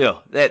what they can do.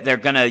 They're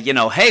gonna,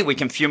 hey, we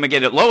can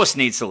fumigate it. Lois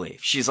needs to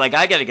leave. She's like,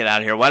 I gotta get out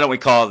of here. Why don't we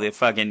call the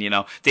fucking,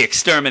 the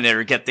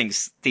exterminator, get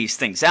these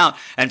things out?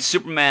 And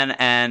Superman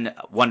and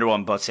Wonder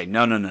Woman both say,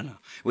 no.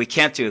 We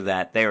can't do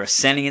that. They are a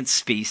sentient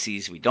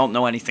species. We don't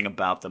know anything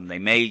about them. They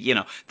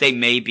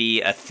may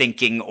be a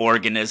thinking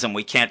organism.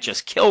 We can't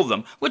just kill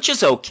them, which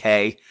is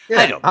okay. Yeah,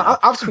 I don't know.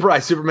 I'm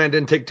surprised Superman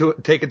didn't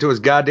take it to his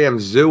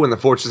goddamn zoo in the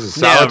Fortress of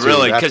Solitude. Yeah,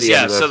 really,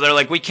 because so they're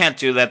like, we can't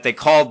do that. They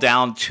call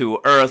down to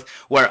Earth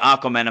where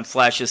Aquaman and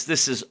Flash is.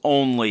 This is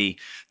only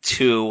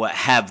to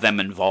have them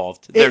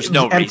involved. There's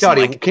no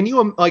reason. Can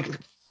you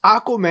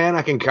Aquaman,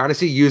 I can kind of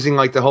see using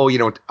the whole,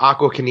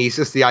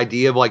 aquakinesis, the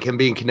idea of him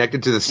being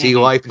connected to the sea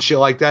life and shit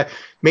like that.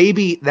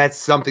 Maybe that's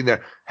something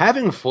that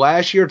having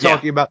Flash here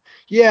talking about,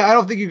 I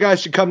don't think you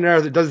guys should come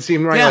there. That doesn't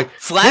seem right. Yeah,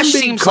 Flash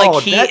seems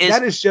like that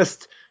is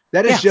just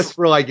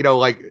for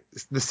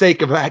the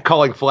sake of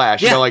calling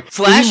Flash. Yeah.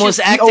 Flash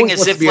is acting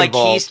as if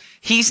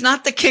he's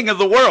not the king of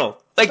the world.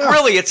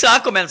 Really, it's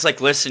Aquaman. It's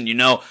like, listen,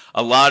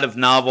 a lot of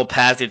novel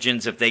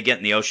pathogens, if they get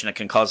in the ocean, it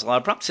can cause a lot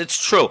of problems.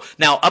 It's true.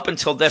 Now, up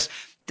until this,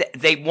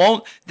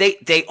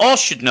 they all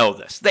should know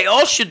this. They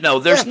all should know.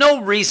 There's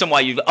no reason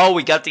why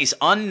we got these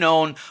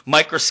unknown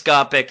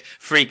microscopic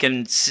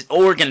freaking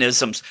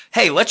organisms.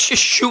 Hey, let's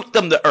just shoot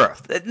them to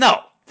Earth.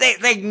 No.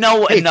 They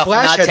know enough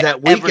Flash not had to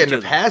that weekend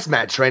of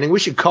hazmat training. We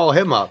should call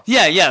him up.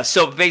 Yeah.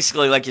 So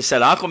basically, like you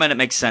said, Aquaman, it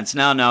makes sense.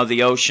 No,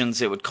 the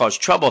oceans, it would cause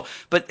trouble.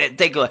 But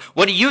they go,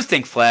 what do you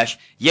think, Flash?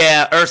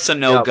 Yeah, Earth's a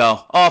no-go.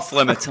 Off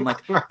limits. I'm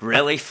like,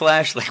 really,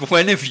 Flash?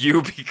 When have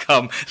you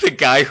become the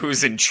guy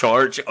who's in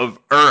charge of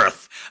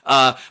Earth?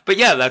 But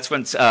yeah, that's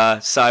when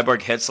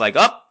Cyborg hits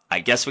I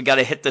guess we got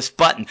to hit this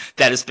button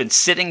that has been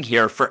sitting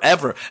here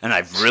forever, and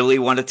I've really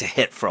wanted to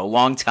hit for a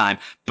long time.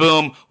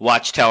 Boom,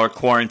 Watchtower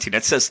quarantine.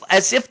 It says,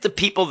 as if the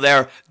people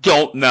there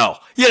don't know.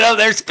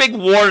 There's big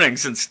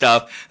warnings and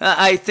stuff.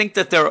 I think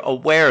that they're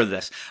aware of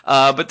this.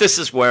 But this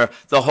is where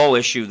the whole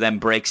issue then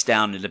breaks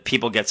down into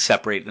people get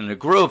separated into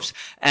groups,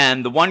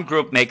 and the one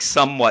group makes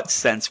somewhat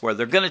sense where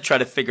they're going to try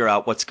to figure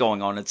out what's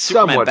going on. It's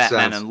Superman,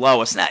 Batman, and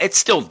Lois. Now, it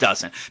still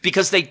doesn't,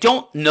 because they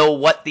don't know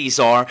what these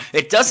are.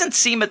 It doesn't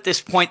seem at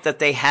this point that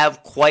they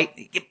have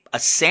quite a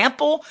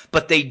sample,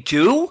 but they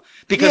do,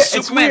 because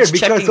Superman's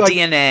checking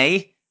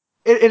DNA.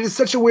 It is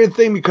such a weird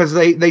thing because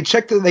they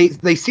check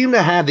they seem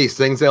to have these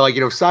things. They're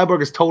Cyborg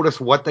has told us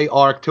what they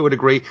are to a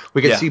degree.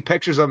 We can see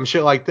pictures of them,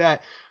 shit like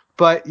that.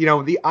 But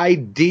the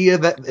idea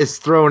that is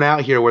thrown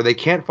out here where they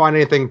can't find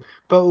anything,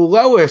 but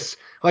Lois,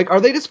 Like,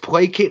 are they just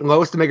placating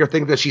Lois to make her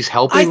think that she's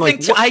helping?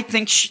 I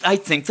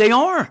think they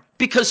are,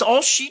 because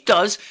all she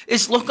does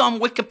is look on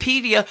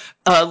Wikipedia,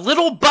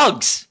 little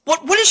bugs.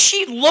 What has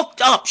she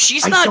looked up? She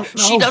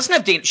doesn't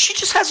have DNA. She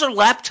just has her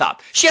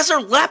laptop. She has her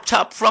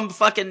laptop from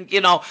fucking,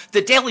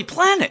 the Daily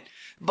Planet.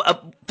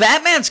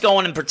 Batman's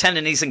going and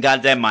pretending he's in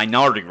goddamn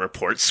Minority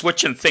Report,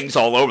 switching things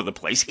all over the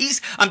place.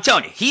 I'm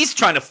telling you, he's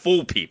trying to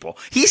fool people.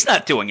 He's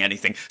not doing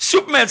anything.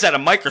 Superman's at a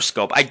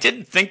microscope. I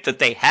didn't think that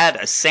they had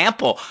a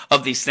sample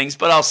of these things,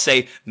 but I'll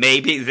say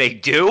maybe they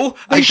do.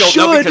 I don't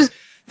know, because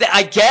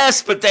I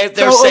guess, but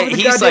they're saying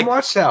he's like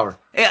Watchtower.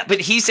 Yeah, but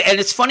and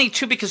it's funny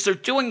too, because they're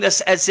doing this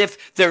as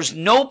if there's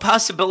no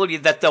possibility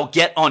that they'll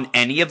get on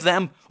any of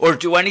them or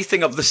do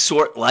anything of the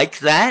sort like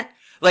that.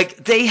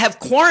 Like, they have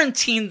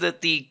quarantined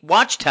the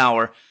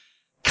Watchtower,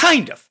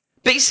 kind of.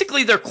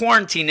 Basically, their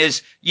quarantine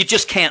is you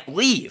just can't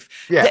leave.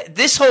 Yeah.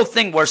 This whole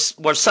thing where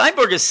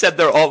Cyborg has said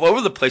they're all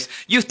over the place,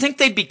 you think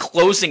they'd be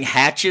closing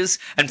hatches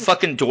and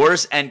fucking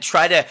doors and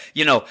try to,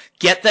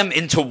 get them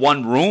into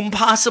one room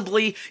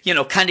possibly,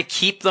 kind of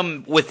keep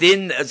them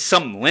within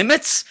some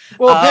limits.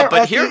 Well,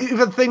 but here's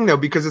the thing, though,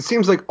 because it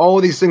seems like all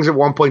of these things at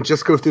one point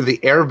just go through the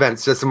air vent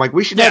system. Like,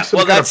 we should have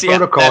some kind of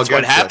protocol that's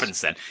what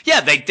happens then.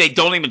 Yeah, they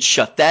don't even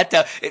shut that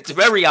down. It's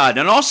very odd.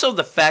 And also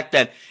the fact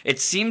that it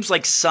seems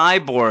like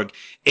Cyborg,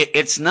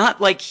 it's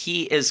not like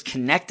he is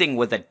connecting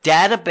with a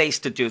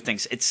database to do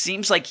things. It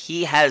seems like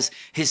he has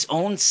his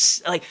own,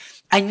 like,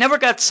 I never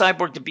got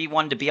Cyborg to be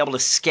one to be able to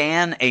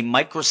scan a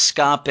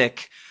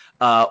microscopic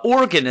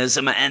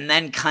organism and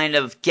then kind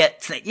of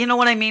get, you know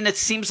what I mean? It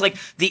seems like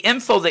the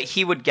info that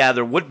he would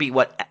gather would be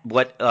what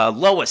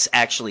Lois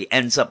actually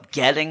ends up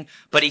getting,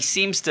 but he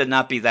seems to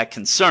not be that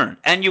concerned.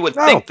 And you would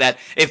think that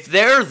if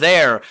they're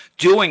there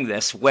doing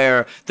this,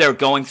 where they're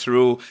going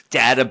through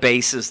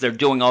databases, they're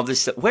doing all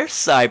this, where's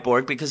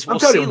Cyborg? Because we'll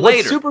see later.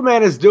 What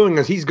Superman is doing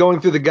is he's going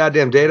through the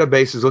goddamn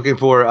databases looking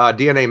for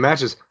DNA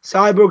matches.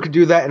 Cyborg could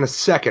do that in a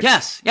second.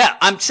 Yes, yeah,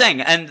 I'm saying,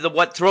 and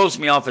what throws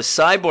me off is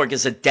Cyborg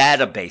is a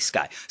database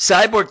guy.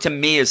 Cyborg to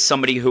me is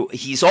somebody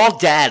he's all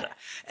data.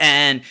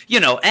 And,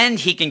 and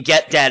he can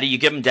get data. You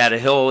give him data,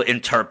 he'll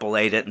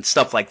interpolate it and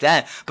stuff like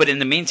that. But in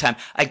the meantime,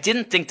 I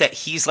didn't think that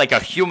he's like a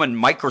human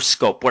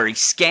microscope where he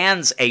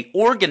scans a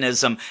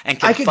organism and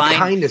can find. I can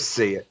kind of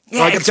see it.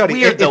 Yeah, like, it's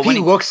weird though. If he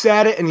looks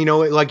at it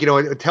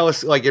and tell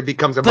us like it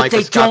becomes a But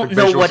microscopic they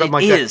don't know what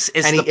it is.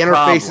 And he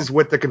interfaces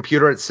with the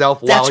computer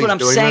itself while he's doing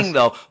this. That's what I'm saying,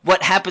 though.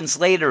 What happens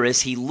later is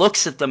he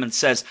looks at them and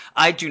says,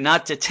 I do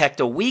not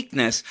detect a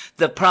weakness.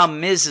 The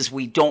problem is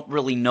we don't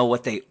really know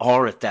what they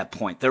are at that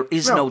point. There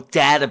is no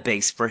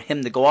database for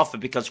him to go off of,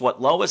 because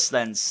what Lois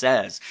then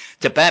says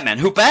to Batman,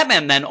 who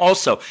Batman then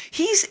also,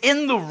 he's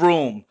in the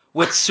room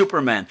with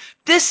Superman.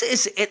 This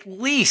is at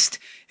least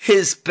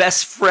his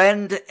best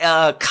friend,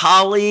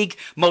 colleague,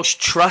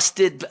 most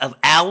trusted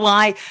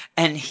ally,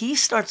 and he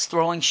starts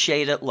throwing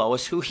shade at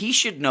Lois, who he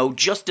should know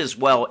just as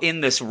well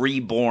in this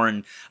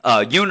reborn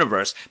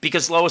universe,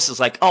 because Lois is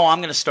like, oh, I'm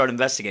going to start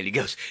investigating. He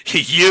goes,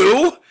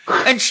 you?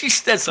 And she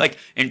says, like,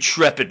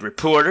 intrepid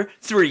reporter,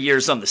 3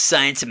 years on the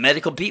science and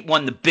medical beat,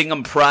 won the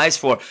Bingham Prize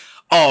for,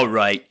 all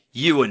right,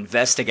 you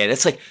investigate.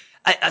 It's like,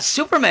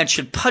 Superman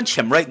should punch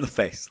him right in the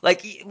face.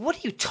 Like, what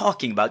are you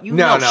talking about?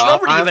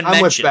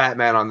 I'm with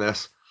Batman on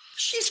this.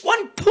 She's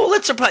won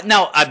Pulitzer Prize.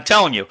 Now, I'm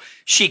telling you,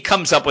 she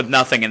comes up with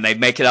nothing and they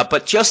make it up.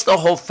 But just the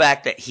whole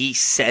fact that he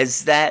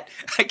says that,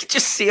 I could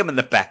just see him in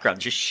the background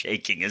just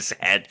shaking his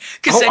head.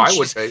 I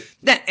would say.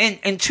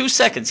 In 2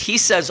 seconds, he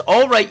says,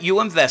 all right,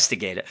 you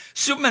investigate it.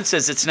 Superman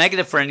says it's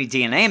negative for any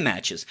DNA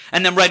matches.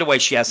 And then right away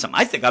she has something.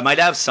 I think I might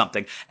have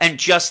something. And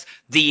just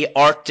the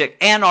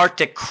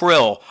Antarctic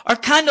krill are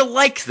kind of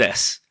like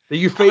this.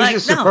 The Euphrasia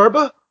superba?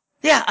 No.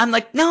 Yeah, I'm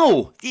like,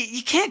 no,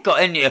 you can't go.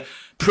 And you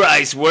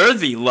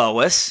prize-worthy,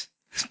 Lois.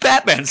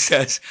 Batman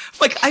says. I'm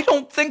like, I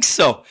don't think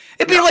so.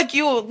 It'd be like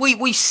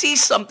we see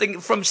something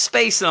from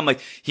space, and I'm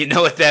like, you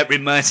know what that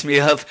reminds me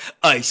of?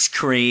 Ice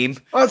cream.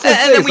 Well, and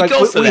then we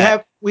go for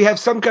that. We have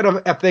some kind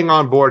of a thing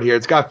on board here.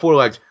 It's got 4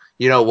 legs.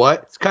 You know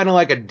what? It's kind of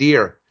like a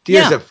deer.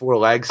 Deers have 4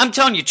 legs. I'm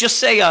telling you, just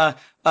say,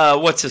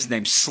 what's his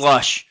name?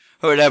 Slush.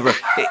 Or whatever.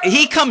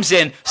 He comes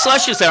in,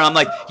 Slush is there. I'm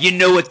like, you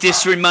know what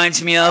this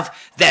reminds me of?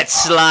 That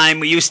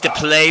slime we used to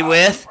play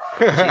with?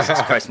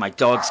 Jesus Christ, my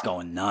dog's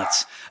going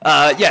nuts.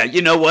 Yeah,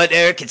 you know what,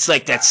 Eric? It's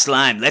like that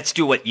slime. Let's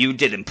do what you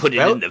did and put it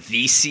in the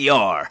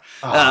VCR.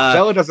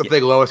 Bella doesn't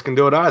think Lois can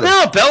do it either.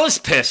 No, Bella's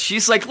pissed.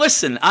 She's like,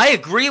 listen, I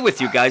agree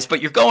with you guys,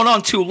 but you're going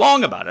on too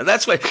long about it.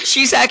 That's why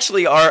she's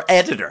actually our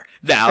editor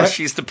now.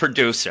 She's the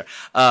producer.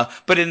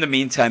 But in the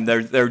meantime,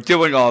 they're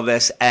doing all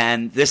this,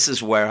 and this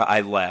is where I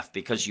laugh,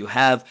 because you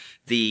have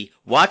the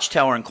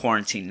Watchtower in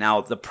quarantine.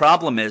 Now, the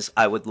problem is,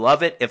 I would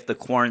love it if the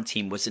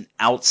quarantine was an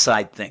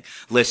outside thing.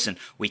 Listen,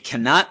 we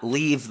cannot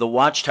leave the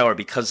Watchtower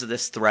because of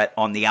this threat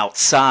on the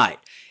outside.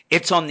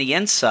 It's on the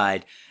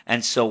inside.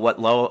 And so what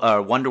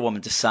Wonder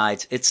Woman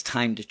decides, it's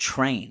time to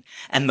train.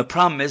 And the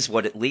problem is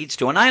what it leads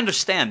to. And I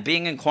understand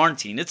being in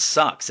quarantine, it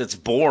sucks. It's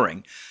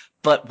boring.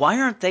 But why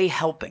aren't they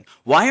helping?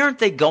 Why aren't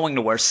they going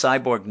to where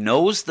Cyborg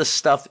knows the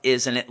stuff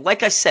is in it?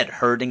 Like I said,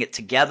 herding it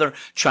together,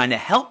 trying to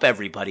help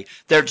everybody.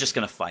 They're just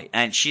going to fight.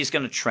 And she's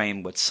going to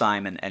train with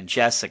Simon and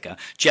Jessica.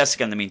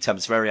 Jessica, in the meantime,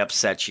 is very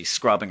upset. She's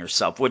scrubbing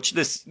herself, which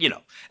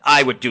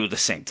I would do the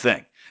same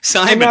thing.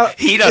 Simon,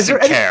 he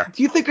doesn't care.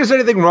 Do you think there's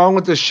anything wrong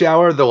with the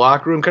shower, the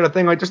locker room kind of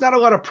thing? Like, there's not a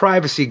lot of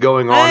privacy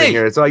going on in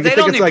here. It's like, you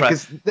think it's like,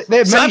 cause they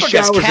have many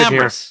showers in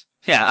here.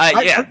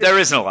 Yeah, there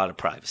isn't a lot of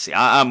privacy.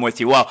 I'm with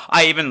you. Well,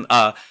 I even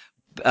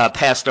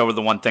passed over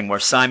the one thing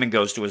where Simon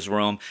goes to his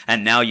room,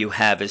 and now you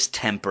have his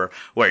temper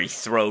where he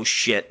throws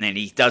shit and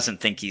he doesn't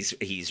think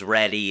he's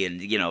ready,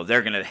 and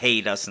they're gonna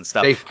hate us and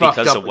stuff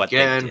because of what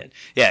they did.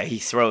 Yeah, he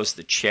throws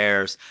the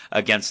chairs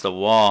against the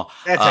wall.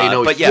 That's how you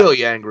know he's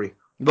really angry.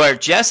 Where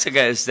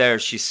Jessica is there,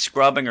 she's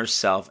scrubbing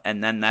herself,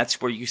 and then that's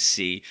where you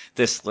see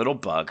this little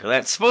bug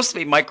that's supposed to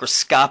be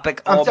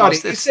microscopic.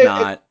 Almost, it's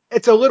not.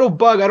 It's a little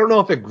bug. I don't know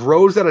if it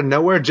grows out of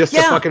nowhere just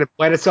to fucking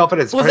implant itself in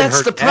its Well,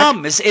 that's the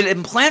problem. Is it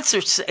implants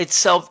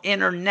itself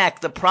in her neck.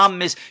 The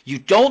problem is you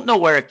don't know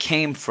where it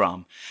came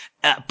from.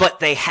 But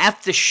they have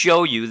to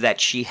show you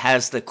that she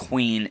has the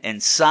queen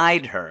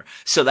inside her.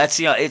 So that's,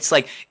 it's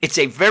like, it's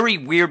a very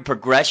weird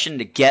progression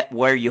to get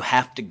where you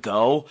have to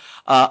go.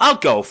 I'll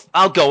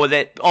go with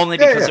it only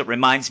because it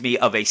reminds me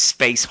of a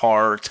space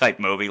horror type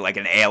movie, like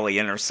an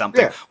Alien or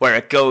something, where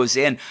it goes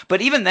in.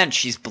 But even then,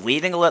 she's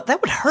bleeding a lot. That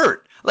would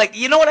hurt. Like,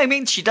 you know what I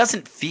mean? She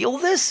doesn't feel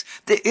this.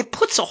 It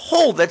puts a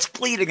hole that's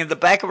bleeding in the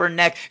back of her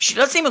neck. She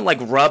doesn't even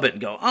rub it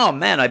and go, "Oh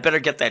man, I better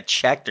get that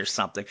checked or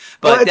something."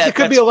 But it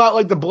could be a lot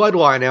like the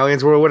Bloodline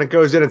Aliens, where when it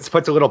goes in, it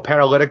puts a little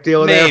paralytic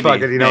deal in there,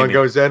 and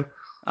goes in.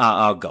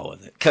 I'll go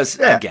with it because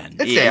again,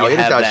 it's Alien.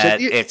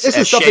 This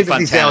is something that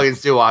these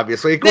aliens do,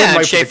 obviously.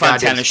 Shea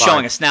Fontana is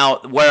showing us now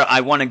where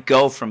I want to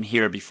go from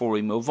here before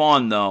we move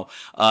on, though.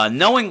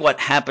 Knowing what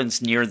happens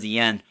near the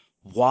end,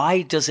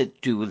 why does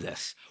it do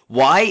this?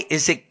 Why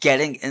is it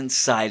getting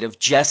inside of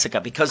Jessica?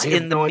 Because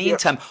in the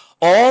meantime,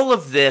 all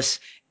of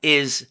this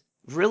is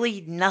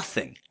really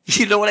nothing.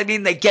 You know what I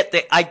mean? I get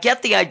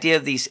the idea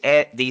of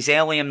these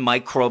alien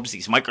microbes,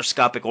 these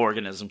microscopic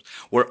organisms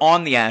were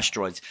on the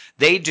asteroids.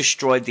 They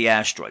destroyed the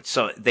asteroids.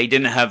 So they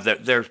didn't have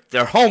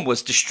their home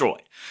was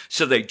destroyed.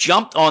 So they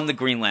jumped on the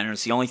Green Lantern.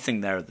 It's the only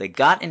thing there. They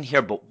got in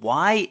here, but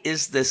why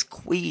is this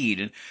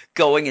queen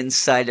going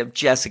inside of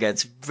Jessica?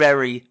 It's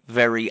very,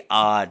 very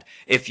odd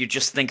if you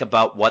just think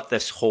about what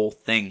this whole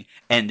thing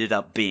ended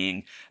up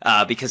being,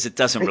 because it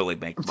doesn't really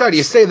make sense. Sorry,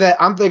 you say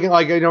that, I'm thinking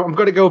I'm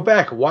going to go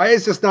back. Why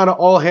is this not an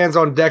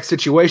all-hands-on-deck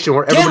situation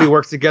where everybody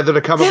works together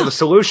to come up with a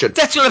solution?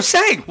 That's what I'm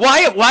saying.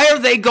 Why are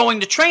they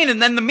going to train?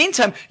 And then in the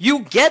meantime, you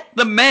get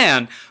the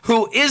man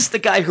who is the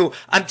guy who,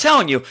 I'm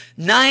telling you,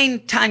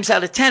 9 times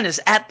out of 10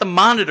 is at the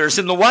monitors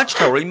in the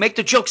watchtower. You make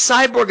the joke,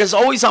 Cyborg is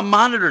always on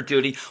monitor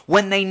duty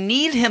when they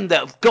need him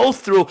to go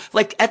through,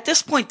 at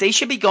this point, they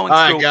should be going through.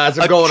 All right, guys,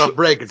 I'm going on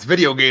break. It's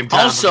video game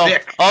time.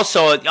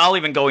 Also, I'll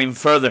even go even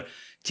further.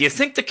 Do you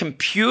think the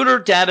computer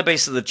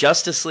database of the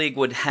Justice League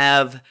would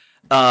have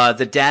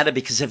the data?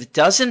 Because if it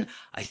doesn't,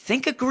 I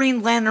think a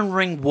Green Lantern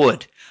ring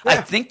would. Yeah.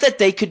 I think that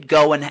they could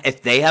go and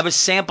if they have a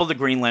sample, the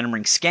Green Lantern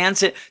ring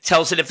scans it,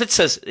 tells it. If it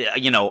says,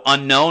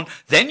 unknown,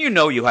 then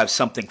you have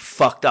something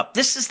fucked up.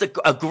 This is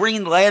a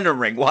Green Lantern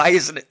ring. Why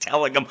isn't it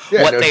telling them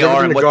what they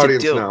are and what to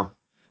do? Now.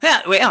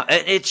 Yeah,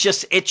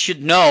 it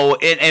should know.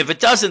 And if it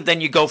doesn't,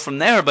 then you go from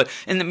there. But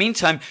in the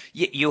meantime,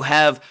 you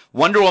have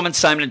Wonder Woman,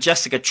 Simon, and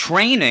Jessica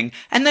training,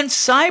 and then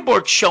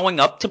Cyborg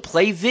showing up to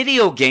play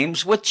video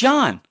games with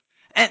John.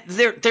 And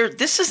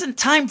this isn't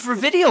time for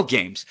video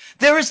games.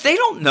 They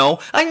don't know.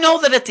 I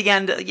know that at the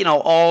end,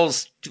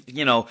 all's,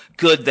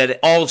 good, that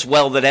all's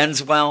well that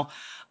ends well.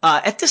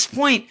 At this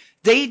point,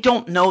 they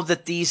don't know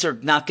that these are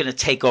not going to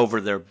take over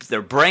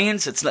their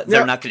brains.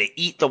 They're not going to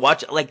eat the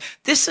watch.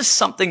 This is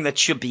something that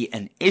should be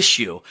an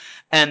issue.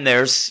 And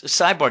there's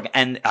Cyborg.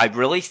 And I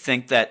really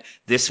think that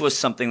this was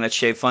something that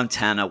Shea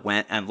Fontana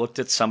went and looked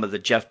at some of the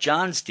Jeff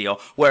Johns deal,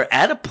 where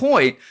at a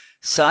point,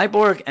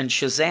 Cyborg and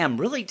Shazam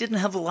really didn't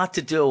have a lot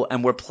to do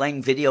and were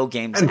playing video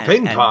games and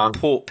ping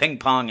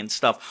pong and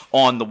stuff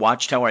on the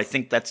Watchtower. I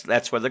think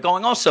that's where they're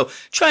going. Also,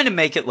 trying to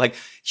make it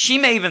she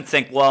may even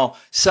think, well,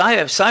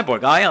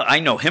 Cyborg, I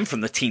know him from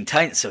the Teen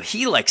Titans, so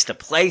he likes to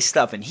play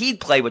stuff and he'd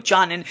play with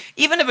John. And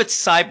even if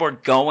it's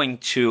Cyborg going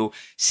to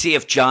see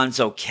if John's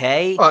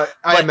okay,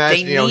 I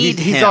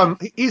imagine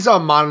he's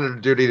on monitor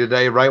duty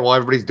today, right? While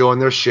everybody's doing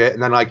their shit,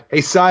 and then hey,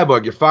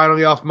 Cyborg, you're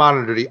finally off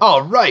monitor duty.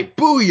 All right,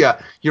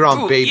 booyah, you're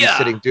on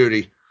babysitting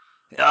duty.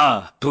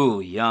 Boo,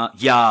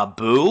 yeah,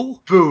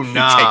 boo? Boo,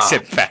 nah. Takes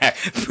it back.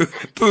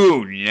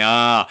 Boo,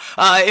 nah.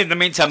 In the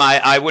meantime,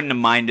 I wouldn't have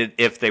minded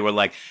if they were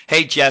like,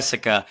 hey,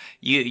 Jessica,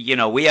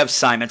 we have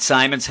Simon.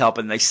 Simon's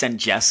helping. They send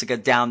Jessica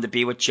down to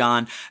be with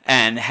John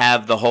and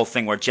have the whole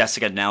thing where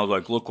Jessica now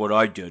look what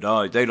I did.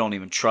 Oh, they don't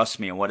even trust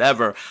me and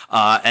whatever.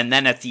 And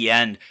then at the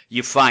end,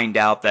 you find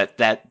out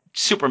that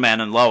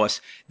Superman and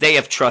Lois, they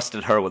have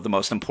trusted her with the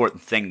most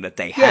important thing that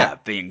they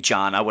have, being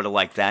John. I would have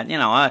liked that.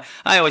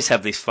 I always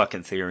have these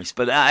fucking theories,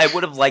 but I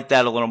would have liked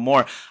that a little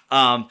more.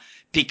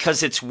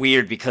 because it's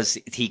weird, because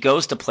he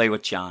goes to play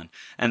with John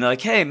and they're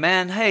like, hey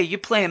man, hey, you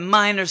playing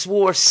Miners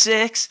War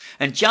 6?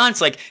 And John's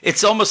like,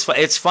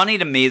 it's funny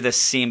to me, this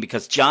scene,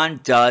 because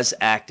John does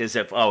act as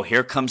if, oh,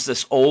 here comes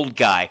this old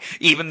guy,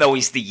 even though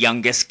he's the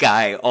youngest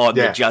guy on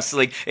the Justice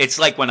League. It's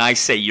like when I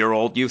say you're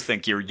old, you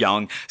think you're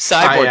young.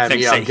 Cyborg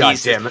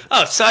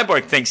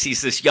thinks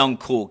he's this young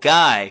cool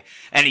guy,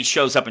 and he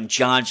shows up and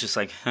John's just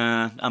like,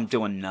 I'm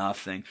doing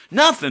nothing.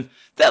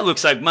 That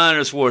looks like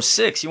Miners War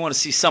 6. You want to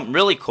see something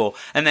really cool?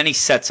 And then he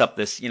sets up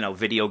this,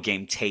 video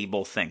game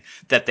table thing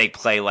that they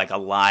play like a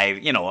live,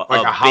 a big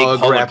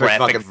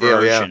holographic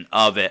version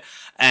of it.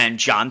 And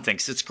John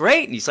thinks it's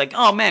great. And he's like,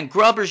 oh man,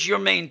 Grubber's your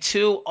main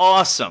too?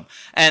 Awesome.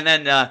 And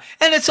then, and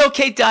it's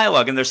okay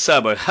dialogue. And there's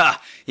Cyborg,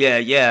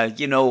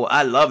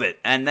 I love it.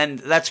 And then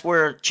that's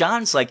where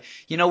John's like,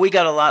 we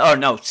got a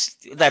lot,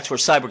 that's where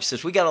Cyborg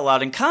says, we got a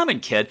lot in common,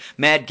 kid.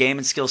 Mad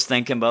gaming skills,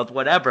 thinking about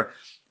whatever.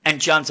 And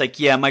John's like,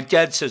 yeah, my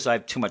dad says I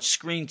have too much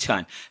screen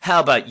time. How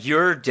about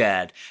your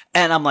dad?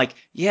 And I'm like,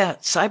 yeah,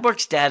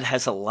 Cyborg's dad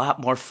has a lot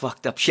more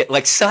fucked up shit.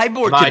 Like,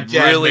 Cyborg my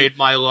dad made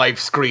my life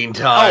screen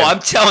time. Oh, I'm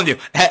telling you.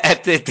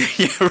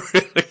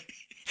 Really.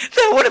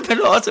 That would have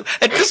been awesome.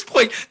 At this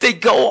point, they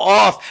go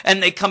off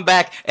and they come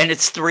back, and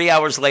it's 3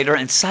 hours later,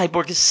 and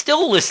Cyborg is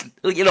still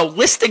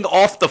listing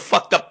off the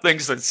fucked up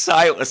things that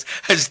Silas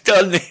has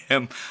done to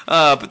him.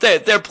 But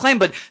they're playing.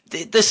 But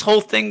this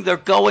whole thing, they're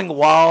going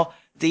while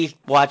the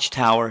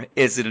Watchtower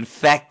is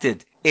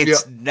infected.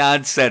 It's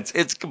nonsense.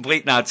 It's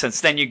complete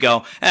nonsense. Then you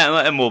go,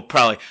 and we'll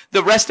probably,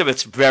 the rest of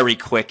it's very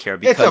quick here,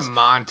 because it's a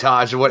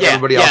montage of what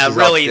everybody else is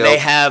really, up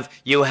to.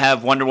 You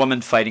have Wonder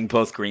Woman fighting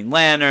both Green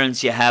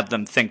Lanterns. You have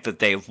them think that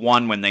they've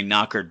won when they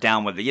knock her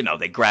down with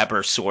they grab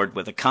her sword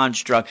with a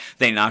construct.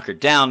 They knock her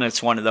down.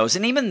 It's one of those.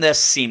 And even this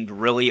seemed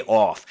really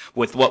off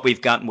with what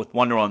we've gotten with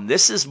Wonder Woman.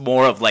 This is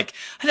more of like,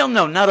 I don't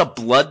know, not a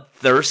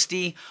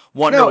bloodthirsty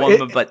Wonder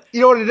Woman, but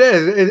you know what it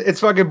is? It's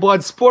fucking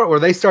blood sport where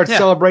they start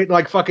celebrating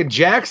like fucking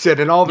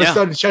Jackson, and all of a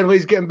sudden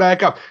Shen-Li's getting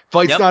back up.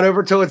 Fight's not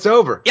over till it's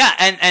over. Yeah,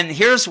 and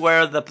here's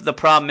where the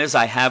problem is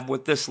I have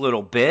with this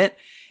little bit.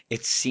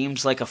 It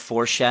seems like a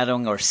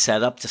foreshadowing or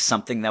setup to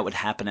something that would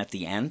happen at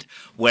the end,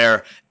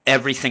 where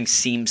everything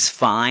seems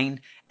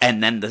fine.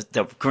 And then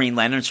the Green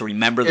Lanterns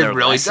remember their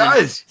lesson. It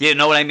really does. You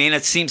know what I mean?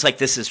 It seems like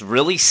this is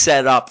really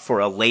set up for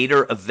a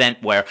later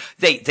event where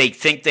they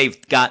think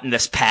they've gotten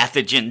this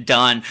pathogen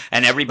done,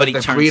 and everybody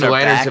turns their back. The Green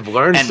Lanterns have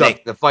learned something.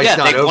 The fight's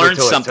not over learned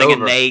something,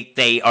 and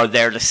they are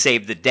there to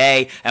save the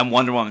day. And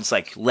Wonder Woman's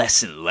like,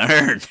 lesson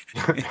learned.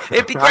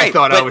 It'd be great. I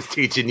thought I was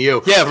teaching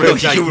you. Yeah,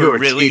 really, you were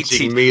really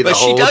teaching me the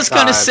whole time. But she does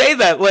kind of say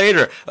that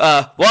later.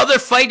 While they're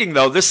fighting,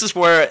 though, this is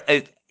where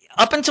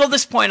up until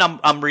this point,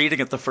 I'm reading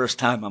it the first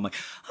time. I'm like,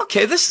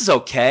 okay, this is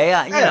okay.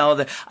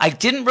 I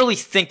didn't really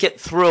think it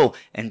through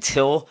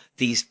until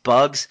these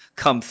bugs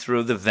come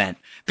through the vent.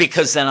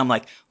 Because then I'm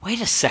like,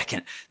 wait a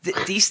second.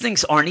 These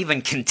things aren't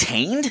even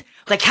contained?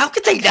 Like, how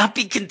could they not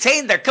be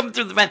contained? They're coming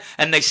through the vent.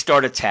 And they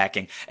start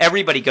attacking.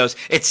 Everybody goes,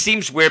 it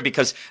seems weird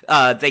because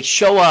they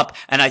show up,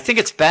 and I think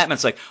it's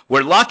Batman's like,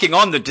 we're locking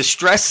on the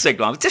distress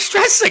signal.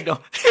 Distress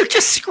signal. They're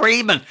just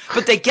screaming.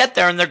 But they get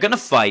there, and they're going to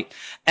fight.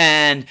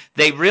 And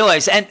they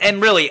realize, and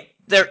really,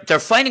 they're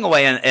fighting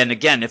away. And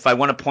again, if I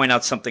want to point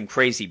out something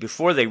crazy,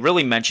 before they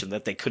really mentioned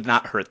that they could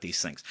not hurt these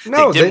things.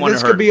 No,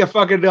 this could be a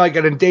fucking like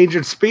an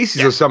endangered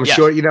species of some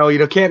sort.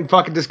 You can't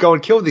fucking just go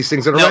and kill these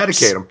things and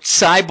eradicate them.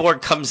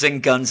 Cyborg comes in,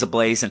 guns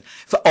ablazing,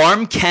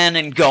 arm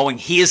cannon going.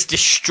 He is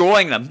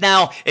destroying them.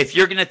 Now, if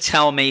you're gonna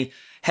tell me,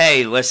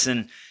 hey,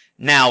 listen,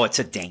 now it's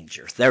a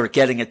danger. They're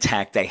getting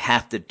attacked. They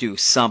have to do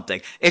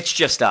something. It's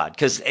just odd,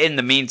 because in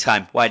the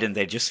meantime, why didn't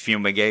they just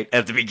fumigate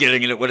at the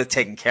beginning and it would have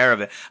taken care of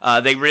it?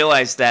 They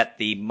realized that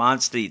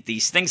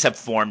these things have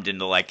formed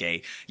into like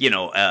a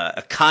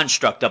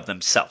construct of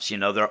themselves.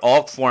 They're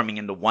all forming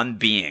into one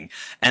being,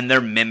 and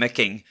they're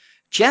mimicking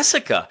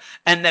Jessica.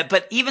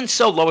 But even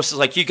so, Lois is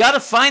like, you got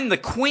to find the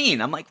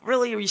queen. I'm like,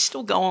 really? Are you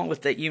still going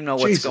with that?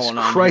 What's going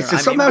on Christ, here?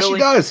 Somehow she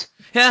does.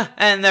 Yeah,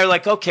 and they're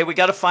like, okay, we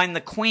got to find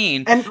the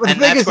queen. And the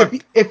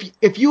thing is,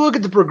 if you look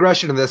at the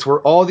progression of this,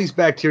 where all these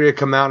bacteria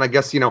come out, and I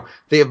guess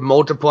they have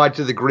multiplied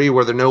to the degree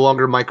where they're no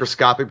longer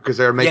microscopic because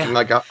they're making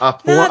like a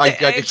form,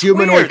 like a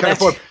humanoid kind of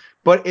form.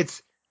 But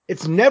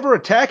it's never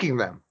attacking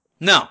them.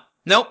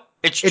 Nope.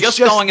 It's just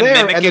going and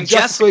mimicking and the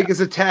Justice League is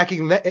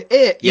attacking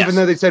it, even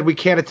though they said we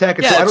can't attack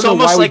it. So I don't know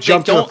why we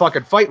jumped to the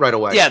fucking fight right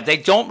away. Yeah, they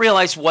don't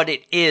realize what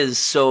it is,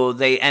 so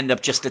they end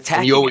up just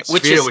attacking it. You always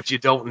fear what you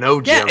don't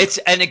know, Jim. Yeah,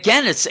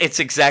 it's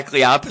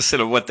exactly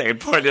opposite of what they had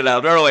pointed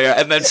out earlier.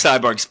 And then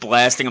Cyborg's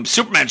blasting him.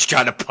 Superman's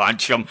trying to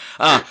punch him.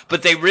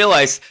 But they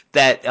realize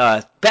that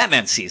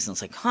Batman sees and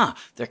it's like,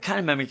 they're kind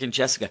of mimicking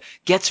Jessica.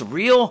 Gets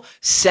real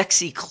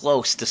sexy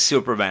close to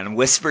Superman and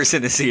whispers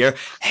in his ear,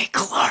 hey,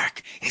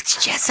 Clark,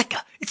 it's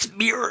Jessica. It's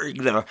mirroring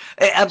them.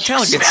 I'm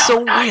telling you, it's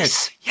so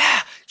nice. Weird.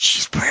 Yeah,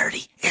 she's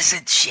pretty,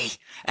 isn't she?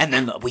 And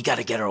then we got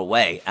to get her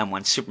away. And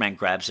when Superman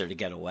grabs her to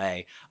get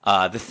away,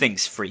 the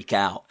things freak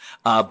out.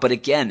 But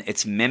again,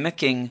 it's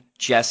mimicking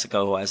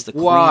Jessica, who has the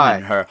queen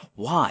in her.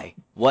 Why?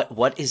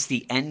 What is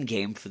the end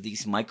game for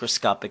these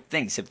microscopic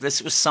things? If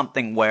this was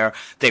something where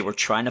they were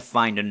trying to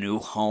find a new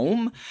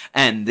home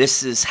and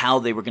this is how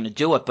they were going to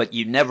do it, but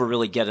you never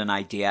really get an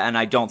idea, and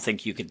I don't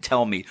think you could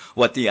tell me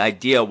what the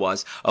idea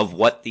was of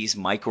what these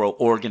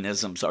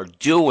microorganisms are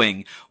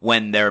doing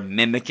when they're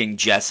mimicking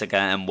Jessica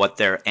and what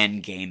their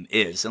end game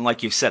is. And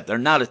like you said, they're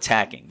not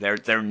attacking.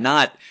 They're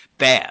not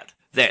bad.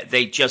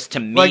 They just, to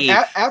me, like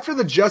after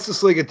the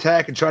Justice League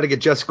attack and try to get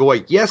Jessica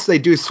away, yes, they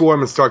do swarm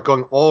and start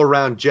going all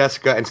around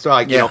Jessica and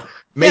start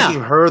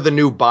making her the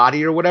new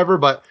body or whatever.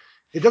 But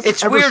it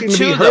doesn't ever seem to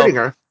be hurting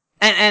her.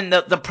 And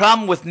the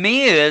problem with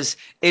me is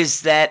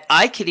that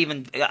I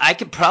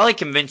could probably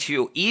convince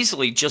you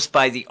easily just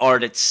by the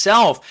art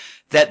itself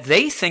that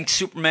they think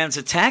Superman's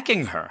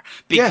attacking her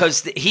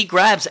because he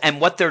grabs,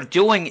 and what they're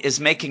doing is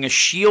making a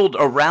shield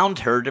around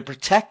her to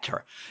protect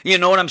her. You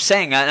know what I'm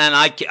saying? And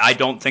I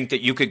don't think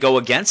that you could go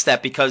against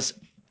that, because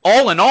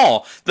all in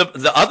all,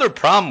 the other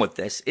problem with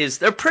this is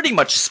they're pretty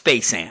much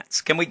space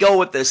ants. Can we go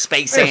with the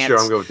space ants? Sure,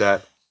 I'm good with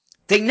that.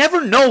 They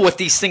never know what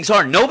these things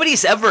are.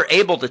 Nobody's ever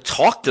able to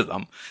talk to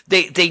them.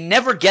 They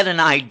never get an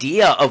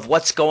idea of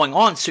what's going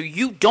on. So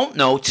you don't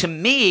know. To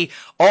me,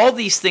 all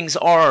these things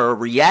are a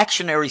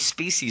reactionary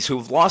species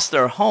who've lost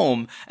their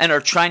home and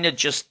are trying to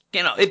just,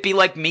 it'd be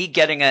like me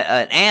getting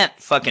an ant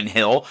fucking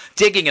hill,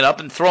 digging it up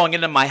and throwing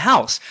it in my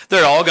house.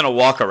 They're all going to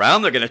walk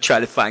around. They're going to try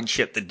to find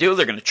shit to do.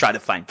 They're going to try to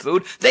find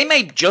food. They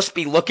may just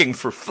be looking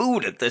for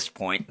food at this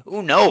point.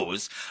 Who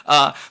knows?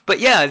 But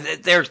yeah,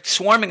 they're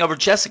swarming over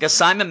Jessica.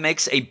 Simon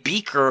makes a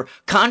beaker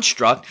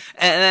construct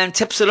and then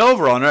tips it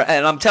over on her.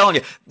 And I'm telling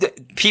you,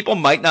 people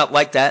might not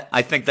like that.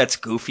 I think that's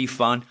goofy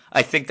fun.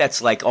 I think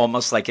that's like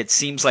almost like it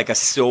seems like a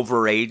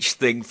Silver Age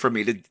thing for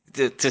me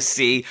to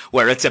see,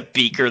 where it's a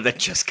beaker that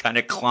just kind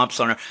of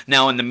clumps on her.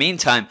 Now, in the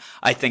meantime,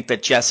 I think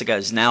that Jessica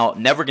is now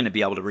never going to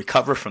be able to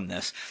recover from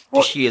this.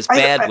 Well, she is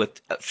bad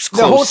with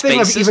closed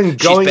spaces.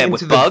 She's bad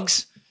with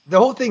bugs. The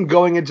whole thing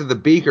going into the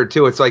beaker,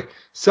 too, it's like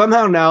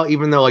somehow now,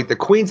 even though like the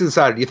queen's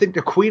inside, you think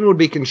the queen would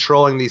be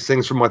controlling these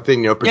things from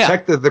within,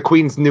 protect the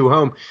queen's new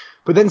home.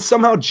 But then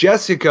somehow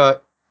Jessica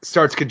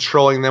starts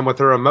controlling them with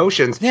her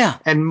emotions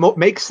and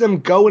makes them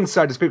go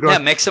inside the beaker. Yeah,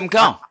 makes them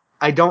go.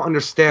 I don't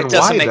understand why, It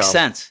doesn't make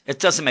sense. It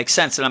doesn't make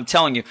sense. And I'm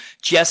telling you,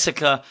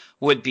 Jessica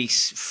would be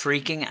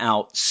freaking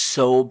out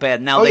so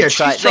bad. Now she's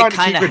trying to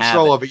keep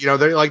control of it.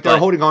 They're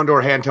holding on to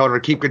her hand, telling her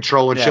to keep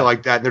control and shit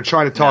like that. And they're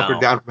trying to talk her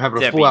down from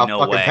having a full-out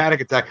fucking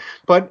panic attack.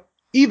 But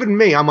even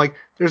me, I'm like,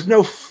 there's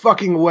no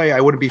fucking way I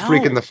wouldn't be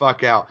freaking the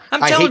fuck out.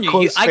 I'm telling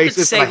you, I could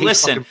say,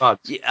 listen,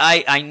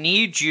 I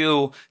need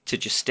you to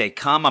just stay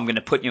calm. I'm going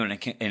to put you in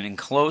an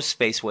enclosed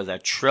space with a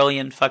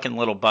trillion fucking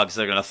little bugs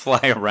that are going to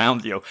fly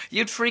around you.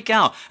 You'd freak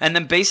out. And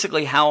then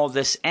basically how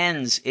this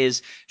ends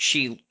is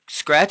she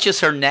scratches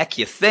her neck,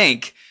 you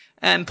think,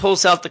 and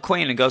pulls out the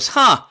queen and goes,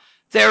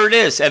 there it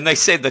is. And they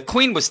say the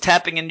queen was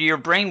tapping into your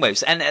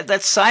brainwaves. And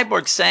that's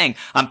Cyborg saying,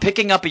 I'm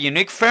picking up a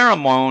unique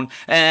pheromone,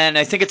 and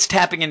I think it's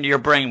tapping into your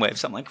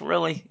brainwaves. I'm like,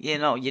 really? You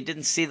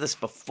didn't see this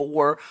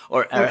before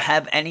or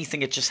have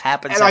anything. It just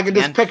happens. And I can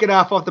just pick it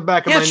off the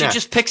back of my neck. Yeah, she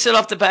just picks it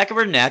off the back of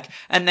her neck.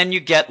 And then you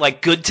get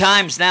like good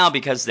times now,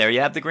 because there you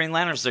have the Green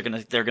Lanterns.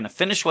 They're gonna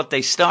finish what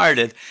they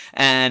started.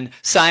 And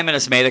Simon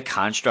has made a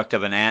construct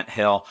of an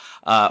anthill,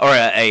 or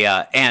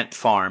a ant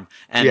farm.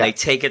 And they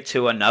take it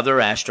to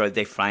another asteroid.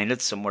 They find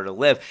it somewhere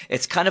to live.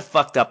 It's kind of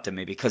fucked up to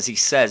me, because he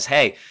says,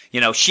 hey,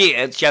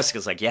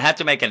 Jessica's like, you have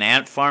to make an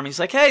ant farm. He's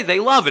like, hey, they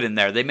love it in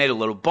there. They made a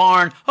little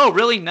barn. Oh,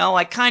 really? No,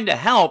 I kind of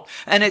helped.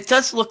 And it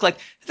does look like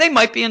they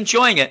might be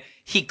enjoying it.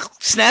 He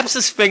snaps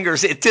his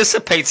fingers, it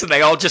dissipates, and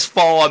they all just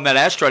fall on that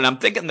asteroid. I'm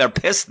thinking they're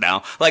pissed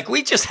now. Like,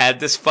 we just had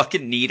this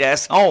fucking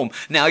neat-ass home.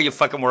 Now you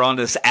fucking were on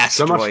this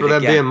asteroid again. So much for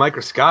them being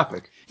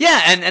microscopic.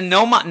 Yeah, and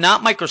no,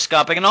 not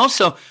microscopic. And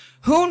also,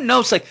 who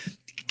knows, like,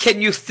 can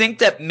you think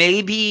that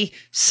maybe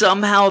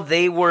somehow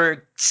they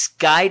were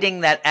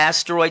guiding that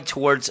asteroid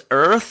towards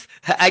Earth?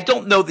 I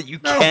don't know that you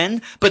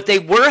can, but they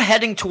were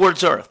heading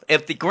towards Earth.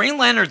 If the Green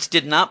Lanterns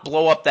did not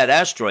blow up that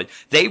asteroid,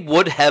 they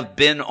would have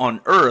been on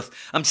Earth.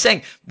 I'm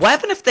saying, what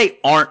happened if they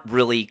aren't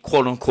really,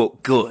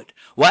 quote-unquote, good?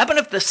 What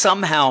happened if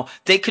somehow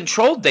they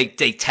controlled, they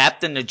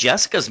tapped into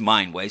Jessica's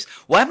mind waves?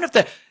 What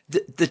happened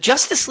if the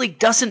Justice League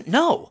doesn't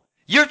know?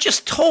 You're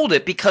just told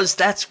it because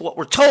that's what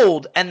we're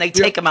told, and they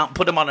take him out and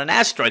put him on an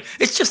asteroid.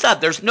 It's just that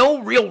there's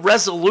no real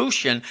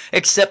resolution,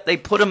 except they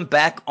put him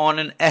back on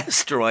an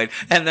asteroid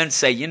and then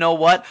say, you know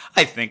what?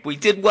 I think we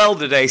did well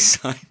today,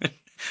 Simon.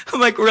 I'm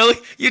like, really?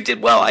 You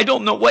did well? I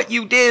don't know what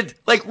you did.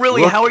 Like,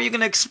 really? How are you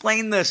going to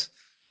explain this?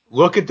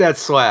 Look at that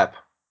slap.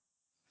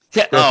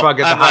 Yeah,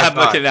 I'm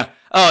looking now.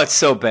 Oh, it's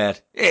so bad.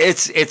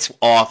 It's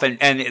off.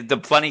 And the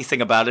funny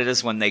thing about it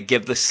is when they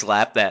give the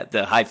slap,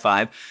 the high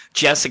five,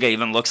 Jessica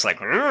even looks like,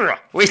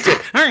 we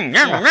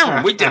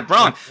did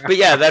wrong. But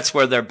yeah, that's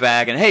where they're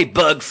back. And hey,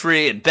 bug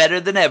free and better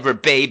than ever,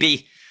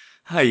 baby.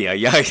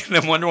 Yeah. And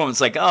then Wonder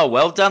Woman's like, oh,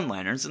 well done,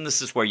 Lanterns. And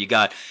this is where you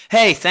got,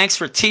 hey, thanks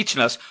for teaching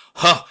us.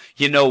 Oh,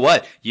 you know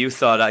what? You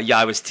thought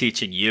I was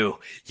teaching you.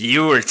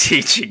 You were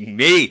teaching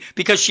me.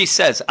 Because she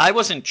says, I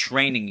wasn't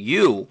training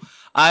you.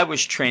 I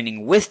was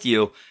training with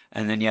you.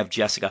 And then you have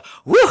Jessica,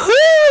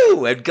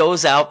 woohoo! It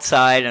goes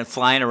outside and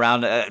flying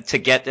around to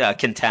get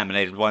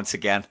contaminated once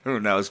again. Who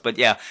knows? But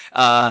yeah,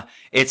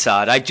 it's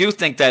odd. I do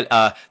think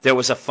that there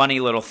was a funny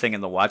little thing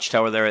in the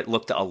Watchtower there. It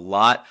looked a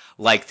lot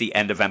like the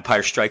end of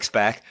Empire Strikes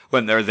Back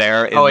when they're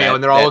there. When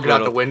they're all looking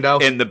out the window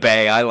in the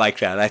bay. I like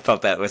that. I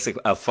thought that was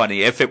a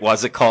funny. If it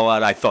was a call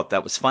out, I thought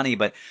that was funny.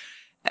 But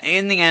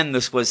in the end,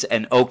 this was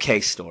an okay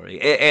story.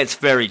 It's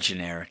very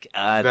generic.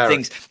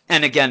 Things,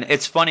 and again,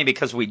 it's funny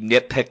because we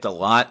nitpicked a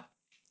lot.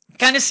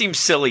 Kind of seems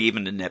silly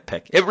even to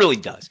nitpick. It really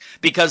does.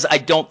 Because I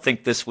don't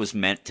think this was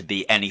meant to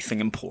be anything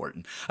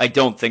important. I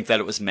don't think that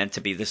it was meant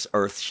to be this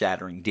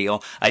earth-shattering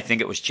deal. I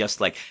think it was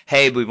just like,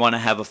 hey, we want to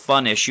have a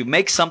fun issue.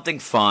 Make something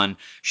fun.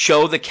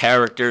 Show the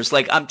characters.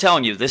 Like, I'm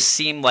telling you, this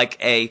seemed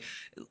like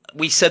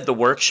we said the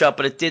workshop,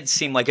 but it did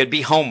seem like it'd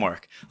be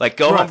homework. Like,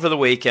 go home for the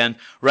weekend,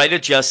 write a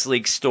Justice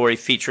League story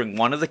featuring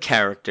one of the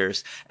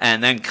characters,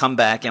 and then come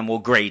back and we'll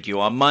grade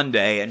you on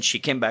Monday. And she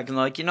came back and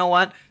like, you know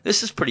what?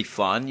 This is pretty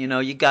fun. You know,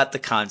 you got the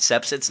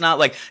concepts. It's not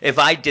like if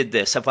I did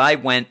this, if I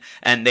went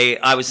and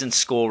I was in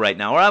school right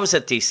now, or I was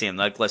at DC and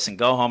like, listen,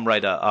 go home,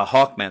 write a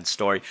Hawkman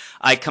story.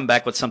 I come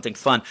back with something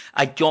fun.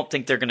 I don't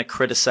think they're going to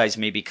criticize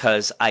me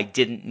because I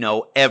didn't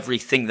know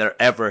everything there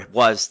ever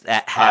was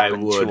that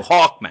happened to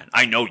Hawkman.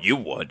 I know you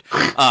would.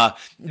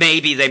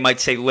 Maybe they might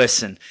say,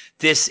 listen,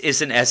 this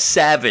isn't as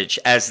savage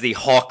as the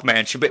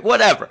Hawkman should be,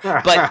 whatever.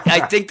 But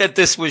I think that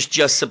this was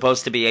just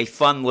supposed to be a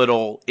fun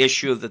little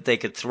issue that they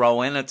could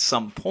throw in at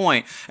some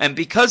point. And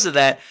because of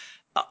that,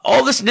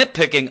 all this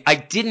nitpicking,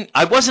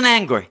 I wasn't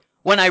angry.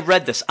 When I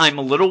read this, I'm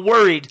a little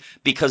worried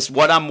because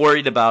what I'm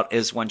worried about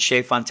is when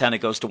Shea Fontana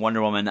goes to Wonder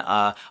Woman,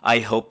 I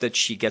hope that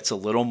she gets a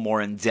little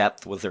more in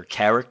depth with her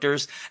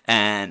characters,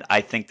 and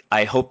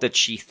I hope that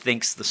she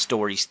thinks the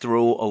stories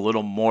through a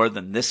little more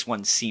than this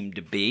one seemed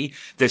to be.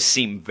 This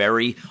seemed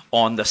very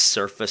on the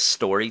surface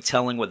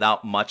storytelling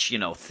without much,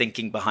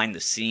 thinking behind the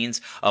scenes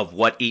of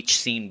what each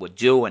scene would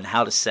do and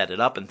how to set it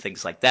up and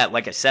things like that.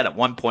 Like I said, at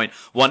one point,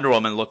 Wonder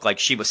Woman looked like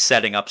she was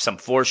setting up some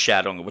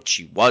foreshadowing, which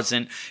she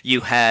wasn't.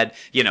 You had,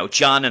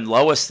 John and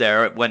Lois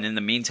there, when in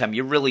the meantime,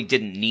 you really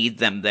didn't need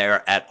them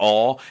there at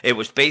all. It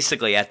was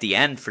basically at the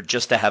end for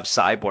just to have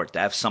Cyborg, to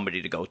have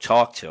somebody to go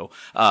talk to.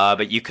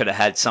 But you could have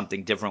had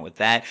something different with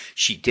that.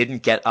 She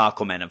didn't get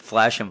Aquaman and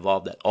Flash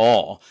involved at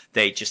all.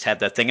 They just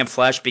had that thing, and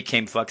Flash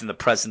became fucking the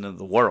president of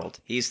the world.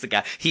 He's the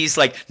guy. He's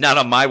like, not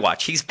on my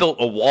watch. He's built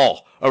a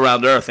wall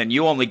around Earth, and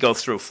you only go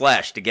through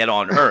Flash to get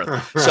on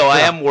Earth. So I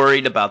am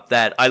worried about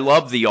that. I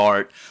love the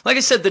art. Like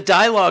I said, the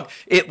dialogue,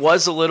 it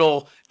was a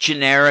little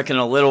generic and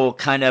a little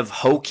kind of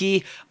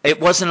hokey.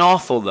 It wasn't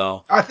awful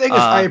though. I think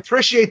I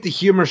appreciate the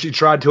humor she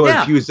tried to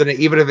infuse in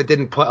it, even if it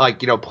didn't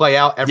play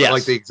out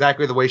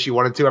exactly the way she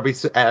wanted to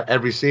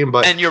every scene.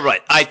 But and you're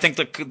right. I think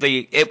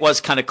it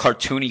was kind of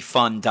cartoony,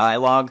 fun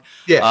dialogue.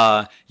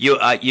 Yeah.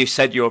 You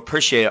said you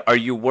appreciate it. Are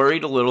you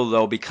worried a little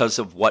though because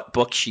of what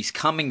book she's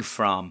coming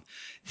from?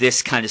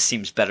 This kind of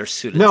seems better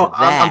suited to that.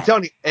 I'm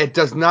telling you, it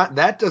does not.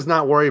 That does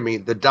not worry me.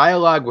 The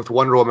dialogue with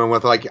Wonder Woman,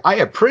 with I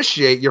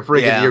appreciate your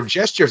your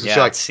gestures.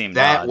 And shit,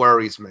 that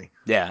worries me.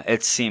 Yeah,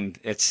 it seemed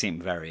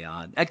very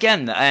odd.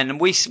 Again,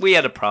 and we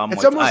had a problem.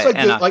 It's almost I'm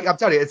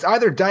telling you, it's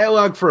either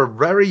dialogue for a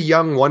very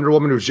young Wonder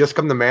Woman who's just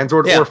come to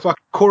Manzord, or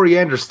fucking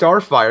Coriander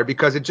Starfire,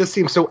 because it just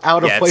seems so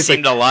out of place. It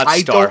seemed a lot.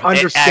 I don't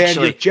understand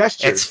your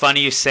gestures. It's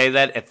funny you say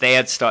that. If they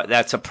had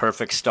that's a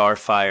perfect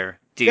Starfire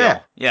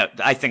deal. Yeah,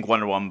 I think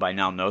Wonder Woman by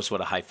now knows what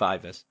a high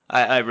five is.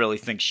 I really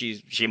think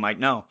she might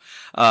know.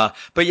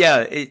 But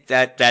yeah,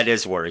 that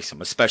is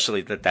worrisome,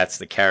 especially that's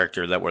the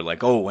character that we're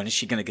like, oh, when is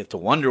she going to get to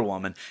Wonder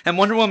Woman? And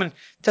Wonder Woman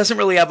doesn't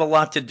really have a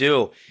lot to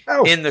do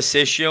in this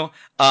issue.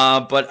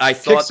 But I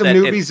thought kick some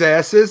newbies'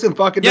 asses and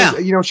fucking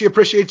she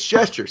appreciates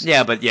gestures.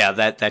 Yeah, but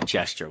that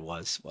gesture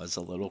was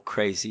a little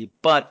crazy.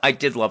 But I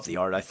did love the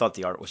art. I thought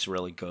the art was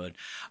really good.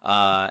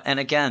 And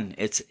again,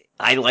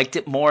 I liked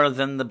it more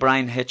than the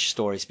Brian Hitch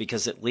stories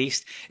because at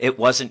least it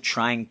wasn't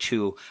trying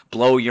to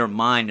blow your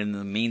mind. In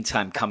the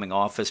meantime, coming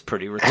off as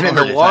pretty retarded. And in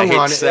the long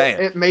run,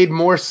 it made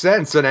more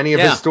sense than any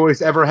of his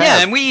stories ever have.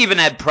 Yeah, and we even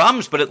had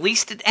problems, but at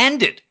least it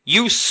ended.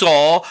 You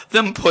saw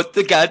them put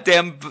the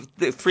goddamn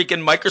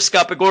freaking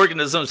microscopic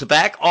organisms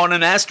back on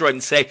an asteroid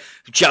and say,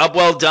 job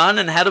well done,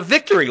 and had a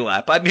victory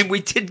lap. I mean,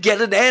 we did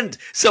get an end.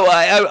 So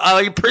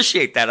I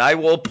appreciate that. I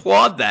will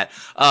applaud that.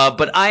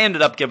 But I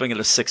ended up giving it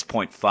a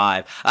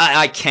 6.5.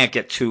 I can't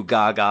get too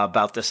gaga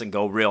about this and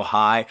go real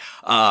high.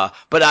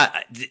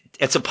 But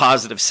it's a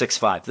positive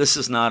 6.5. This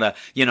is not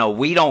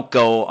we don't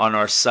go on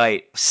our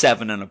site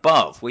 7 and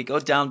above. We go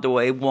down to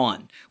a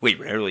 1. We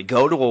rarely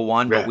go to a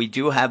 1, but we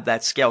do have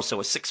that scale. So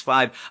a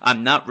 6.5,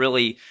 I'm not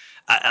really,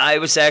 I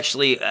was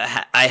actually,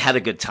 I had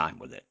a good time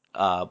with it.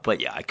 But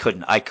yeah, I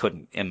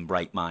couldn't in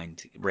right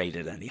mind rate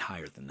it any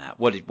higher than that.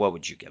 What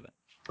would you give it?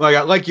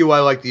 Like you, I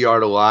like the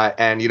art a lot.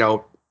 And,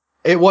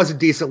 it was a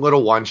decent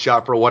little one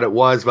shot for what it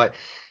was, but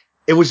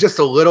it was just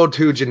a little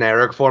too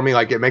generic for me.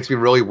 Like, it makes me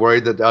really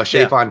worried that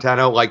Shea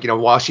Fontana, like,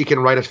 while she can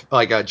write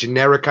a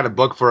generic kind of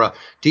book for a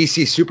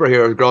DC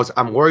superhero girls,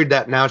 I'm worried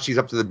that now she's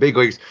up to the big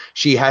leagues.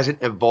 She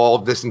hasn't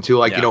evolved this into,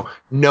 like,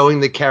 knowing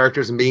the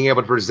characters and being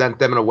able to present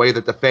them in a way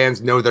that the fans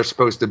know they're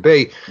supposed to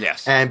be.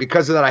 Yes. And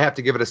because of that, I have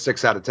to give it a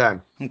 6 out of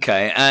 10.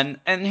 Okay.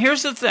 And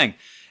here's the thing.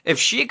 If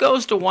she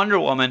goes to Wonder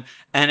Woman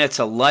and it's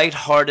a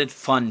lighthearted,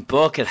 fun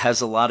book, it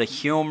has a lot of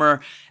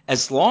humor,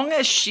 as long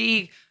as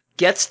she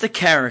gets the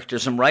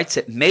characters and writes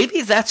it,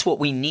 maybe that's what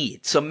we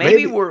need. So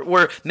maybe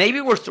we're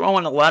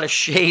throwing a lot of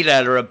shade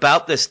at her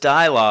about this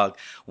dialogue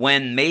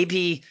when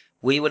maybe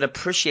we would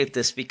appreciate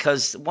this,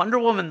 because Wonder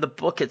Woman, the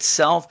book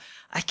itself,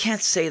 I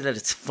can't say that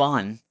it's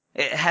fun.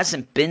 It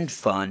hasn't been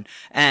fun,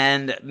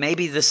 and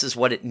maybe this is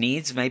what it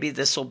needs. Maybe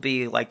this will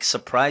be, like,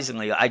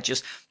 surprisingly,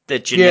 the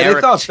generic. Yeah,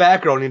 they thought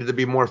Batgirl needed to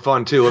be more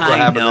fun too. Look what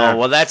happened there.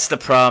 Well, that's the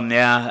problem.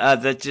 Yeah,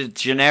 the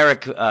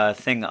generic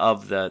thing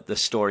of the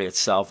story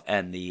itself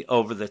and the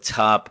over the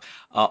top,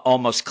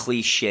 almost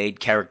cliched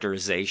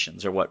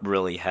characterizations are what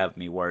really have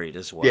me worried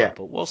as well. Yeah.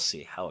 But we'll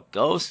see how it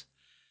goes.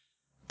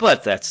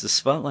 But that's the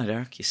spotlight,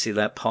 Eric. You see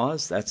that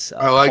pause? That's a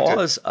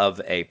pause of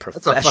a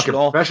professional. That's a fucking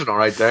professional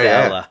right there,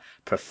 fella. yeah.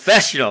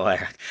 Professional,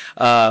 Eric.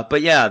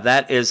 But yeah,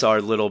 that is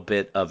our little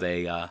bit of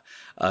a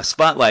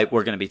spotlight.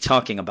 We're going to be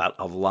talking about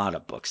a lot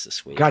of books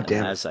this week. God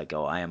damn. As I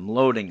go, I am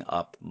loading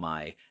up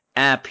my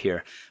app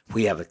here.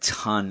 We have a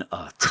ton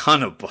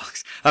of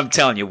books. I'm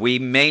telling you, we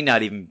may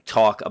not even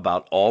talk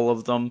about all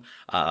of them.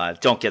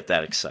 Don't get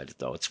that excited,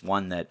 though. It's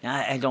one that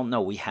I don't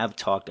know. We have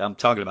talked. I'm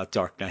talking about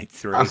Dark Knight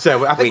 3. I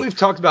think we've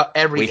talked about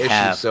every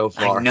issue so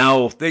far. I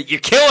know.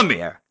 You're killing me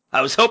here.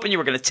 I was hoping you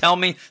were going to tell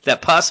me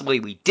that possibly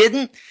we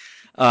didn't.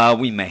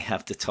 We may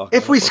have to talk.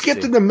 If we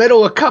skipped in the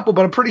middle a couple,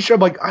 but I'm pretty sure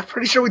we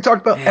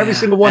talked about every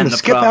single one. To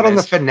skip out on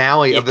the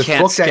finale of this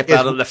book that is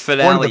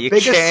one of the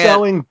biggest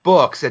selling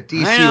books at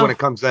DC when it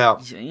comes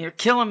out. You're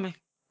killing me.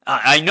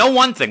 I know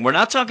one thing. We're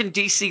not talking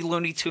DC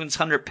Looney Tunes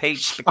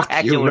 100-page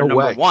spectacular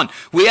number 1.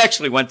 We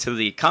actually went to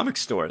the comic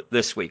store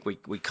this week.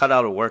 We cut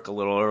out of work a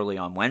little early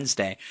on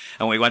Wednesday,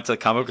 and we went to the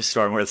comic book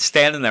store, and we're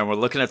standing there, and we're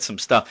looking at some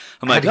stuff.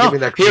 I'm like,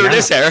 here it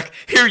is, Eric.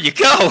 Here you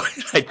go.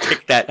 I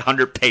picked that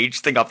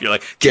 100-page thing up. You're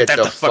like, get that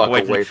the fuck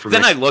away from me.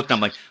 Then I looked, and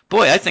I'm like,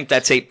 boy, I think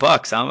that's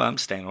 $8. I'm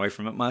staying away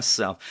from it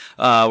myself.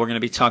 We're going to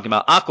be talking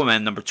about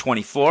Aquaman number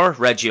 24.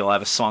 Reggie will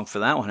have a song for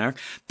that one, Eric.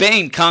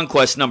 Bane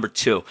Conquest number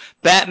 2.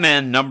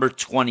 Batman number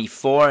 24.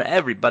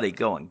 Everybody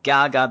going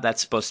gaga.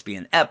 That's supposed to be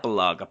an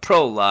epilogue, a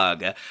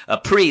prologue, a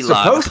prelogue,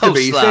 supposed a post-log. To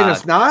be. You saying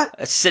it's not?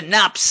 A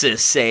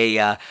synopsis,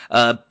 a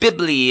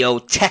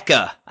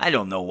biblioteca. I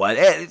don't know what.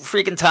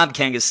 Freaking Tom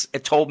King has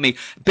told me,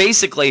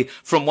 basically,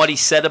 from what he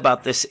said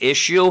about this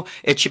issue,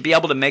 it should be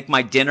able to make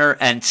my dinner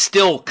and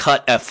still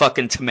cut a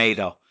fucking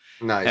tomato.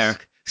 Nice.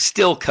 Eric,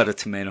 still cut a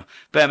tomato.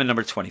 Batman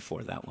number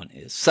 24, that one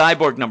is.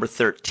 Cyborg number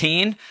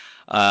 13.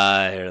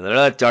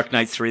 Dark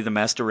Knight 3, The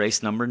Master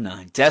Race number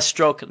 9.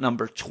 Deathstroke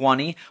number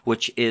 20,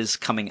 which is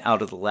coming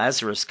out of the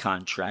Lazarus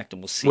contract,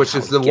 and we'll see. Which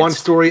is the one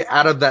story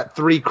out of that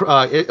 3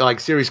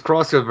 series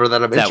crossover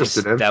that I'm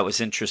interested in. That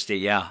was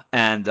interesting, yeah.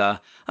 And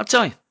I'll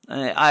tell you,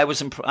 I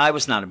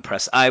was not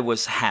impressed. I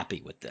was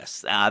happy with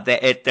this.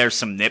 There's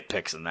some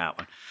nitpicks in that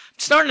one.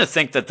 Starting to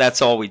think that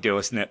that's all we do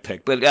is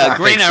nitpick. But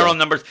Green Arrow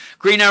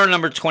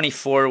number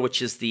 24,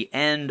 which is the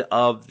end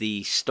of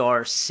the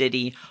Star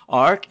City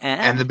arc,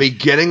 and the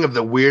beginning of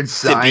the Weird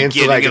Science. The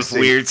beginning of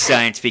Weird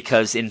Science,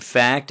 because in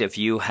fact, if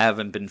you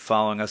haven't been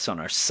following us on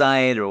our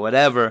site or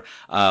whatever,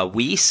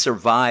 we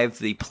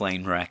survived the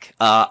plane wreck.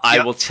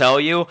 I will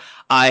tell you,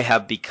 I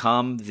have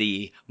become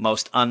the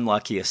most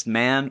unluckiest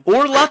man,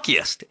 or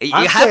luckiest. You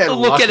have to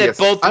look at it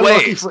both ways. I'm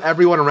lucky for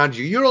everyone around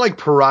you. You're like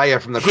pariah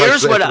from the.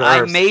 Here's what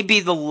I may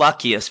be the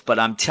luckiest, but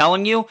I'm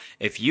telling you,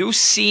 if you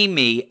see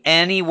me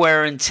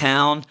anywhere in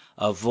town,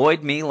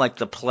 avoid me like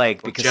the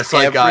plague, because just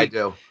like I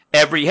do.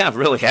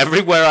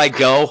 Everywhere I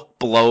go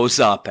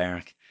blows up,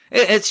 Eric.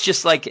 It's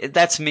just like,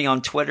 that's me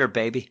on Twitter,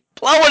 baby.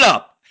 Blow it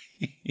up.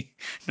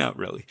 Not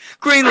really.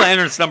 Green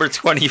Lanterns number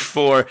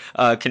 24,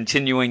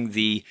 continuing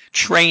the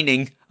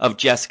training of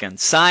Jessica and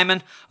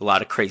Simon. A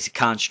lot of crazy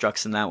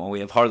constructs in that one.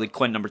 We have Harley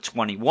Quinn number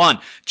 21,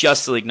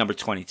 Justice League number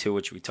 22,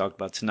 which we talked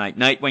about tonight.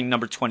 Nightwing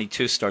number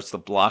 22 starts the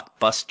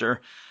blockbuster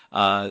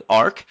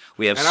arc.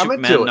 We have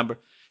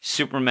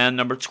Superman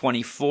number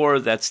 24.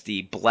 That's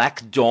the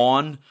Black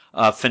Dawn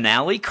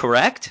finale,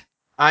 correct?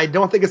 I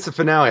don't think it's the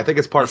finale. I think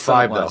it's part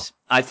 5, though.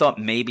 I thought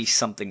maybe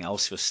something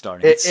else was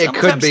starting. It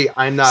could be.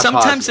 I'm not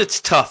Sometimes positive.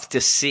 It's tough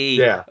to see,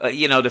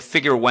 to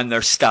figure when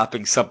they're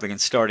stopping something and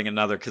starting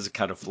another, because it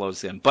kind of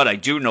flows in. But I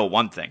do know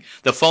one thing.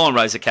 The Fallen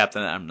Rise of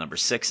Captain Atom number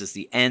 6 is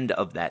the end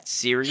of that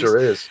series. Sure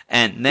is.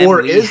 And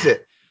then is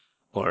it?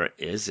 Or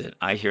is it?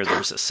 I hear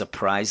there's a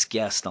surprise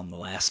guest on the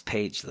last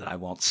page that I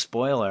won't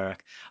spoil,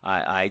 Eric.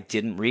 I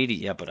didn't read it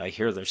yet, but I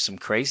hear there's some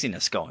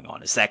craziness going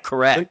on. Is that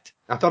correct?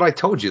 I thought I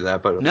told you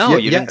that, but no,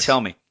 you didn't tell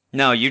me.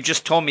 No, you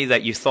just told me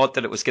that you thought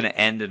that it was going to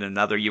end in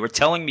another. You were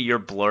telling me your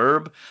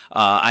blurb.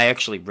 I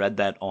actually read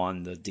that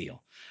on the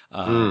deal.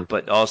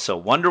 But also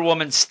Wonder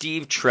Woman,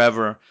 Steve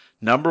Trevor,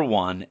 Number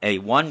one, a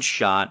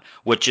one-shot,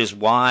 which is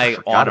why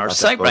on our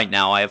site right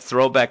now I have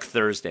Throwback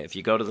Thursday. If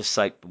you go to the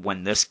site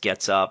when this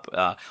gets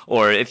up,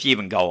 or if you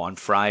even go on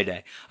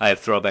Friday, I have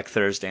Throwback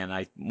Thursday, and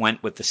I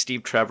went with the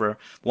Steve Trevor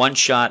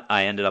one-shot.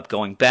 I ended up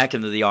going back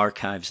into the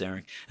archives,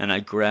 Eric, and I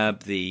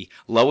grabbed the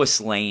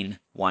Lois Lane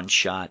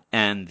one-shot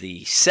and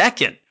the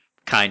second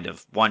kind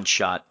of one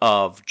shot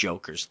of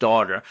Joker's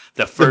daughter.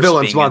 The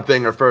Villains Month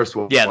thing, or first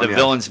one. Yeah, the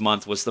Villains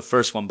Month was the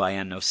first one by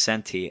Ann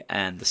Nocenti,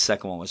 and the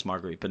second one was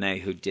Marguerite Bonet,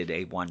 who did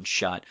a one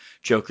shot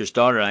Joker's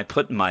daughter. And I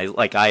put in my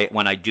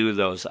when I do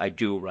those, I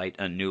do write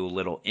a new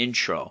little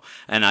intro,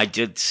 and I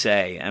did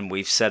say, and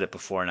we've said it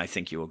before, and I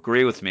think you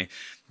agree with me.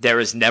 There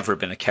has never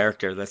been a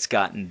character that's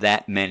gotten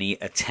that many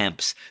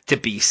attempts to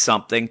be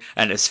something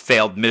and has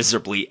failed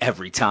miserably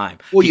every time.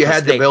 Well, you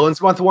had the Villains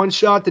Month one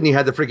shot, then you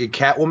had the freaking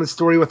Catwoman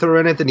story with her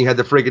in it, then you had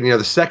the freaking,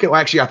 the second. Well,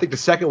 actually, I think the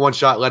second one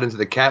shot led into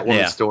the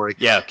Catwoman story.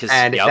 Yeah,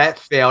 and that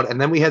failed. And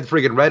then we had the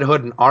freaking Red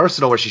Hood and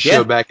Arsenal, where she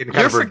showed back in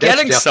kind of her death. You're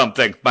forgetting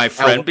something, my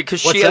friend, because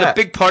she had a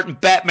big part in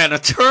Batman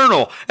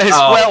Eternal as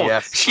well.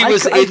 Yes. She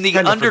was in the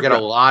underground. Forget a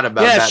lot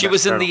about Batman she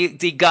was Eternal. in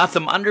the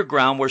Gotham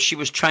Underground, where she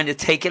was trying to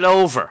take it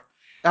over.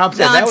 I'm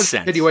saying that was a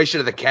continuation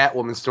of the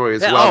Catwoman story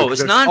as well. Oh, it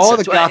was nonsense. All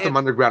the Gotham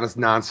Underground is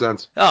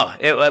nonsense. Oh,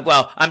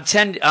 well, I'm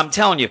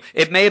telling you,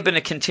 it may have been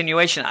a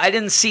continuation. I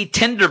didn't see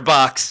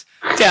Tinderbox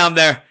down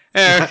there.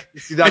 You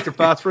see Dr.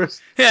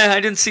 Phosphorus? Yeah, I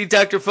didn't see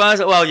Dr.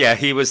 Phosphorus. Well, yeah,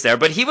 he was there,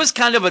 but he was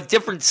kind of a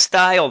different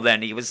style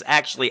then. He was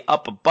actually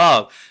up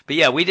above. But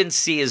yeah, we didn't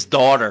see his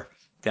daughter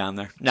down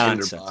there.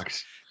 Nonsense.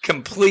 Tinderbox.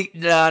 Complete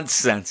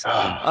nonsense.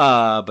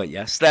 But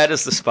yes, that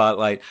is the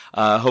spotlight.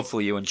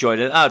 Hopefully you enjoyed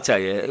it. I'll tell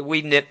you,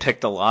 we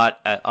nitpicked a lot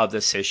of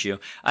this issue.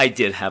 I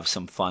did have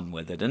some fun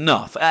with it.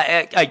 Enough.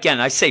 Again,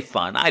 I say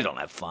fun. I don't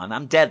have fun.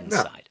 I'm dead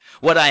inside.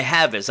 No. What I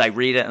have is I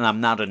read it and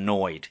I'm not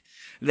annoyed.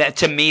 That,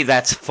 to me,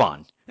 that's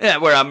fun. Yeah,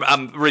 where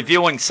I'm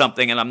reviewing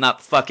something and I'm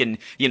not fucking,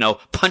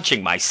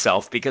 punching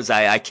myself because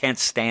I can't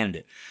stand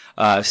it.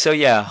 So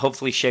yeah,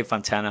 hopefully Shea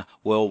Fontana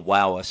will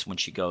wow us when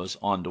she goes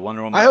on to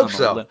Wonder Woman. I hope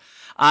so.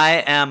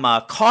 I am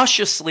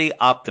cautiously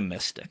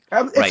optimistic.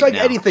 It's like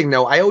anything,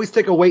 though. I always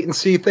take a wait and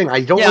see thing. I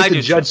don't like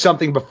to judge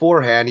something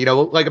beforehand.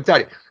 Like I'm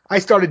telling you, I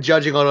started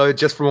judging on it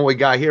just from what we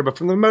got here, but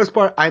for the most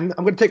part, I'm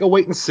going to take a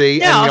wait and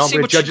see, and I'm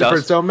going to judge it for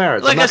its own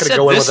merits. I'm not going to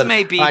go in with an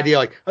idea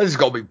like, this is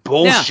going to be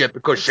bullshit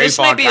because Shea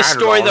Fontana. This may be a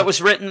story that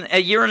was written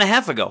a year and a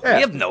half ago. Yeah.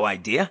 We have no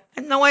idea.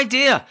 I have no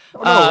idea. I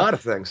know a lot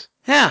of things.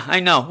 Yeah, I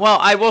know. Well,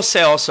 I will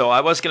say also,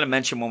 I was going to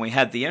mention when we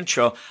had the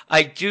intro,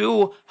 I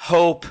do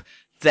hope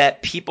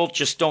that people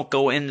just don't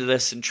go into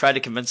this and try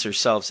to convince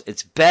themselves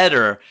it's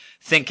better,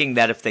 thinking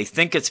that if they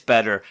think it's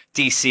better,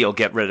 DC will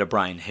get rid of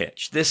Brian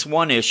Hitch. This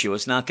one issue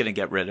is not going to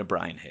get rid of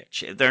Brian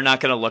Hitch. They're not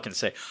going to look and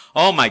say,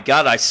 oh my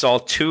God, I saw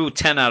 2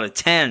 10 out of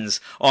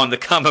 10s on the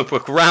comic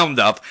book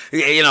roundup.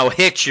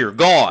 Hitch, you're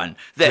gone.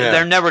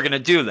 They're never going to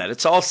do that.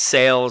 It's all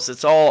sales.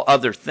 It's all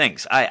other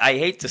things. I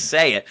hate to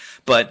say it,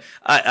 but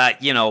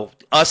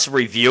us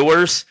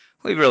reviewers,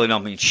 we really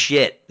don't mean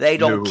shit. They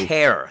don't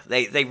care.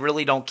 They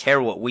really don't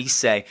care what we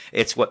say.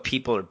 It's what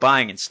people are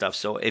buying and stuff.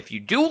 So if you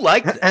do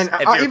like this, and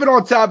even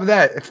on top of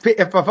that,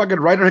 if a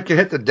fucking writer can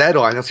hit the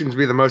deadline, that seems to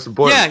be the most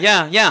important.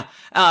 Yeah.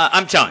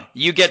 I'm telling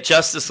you, get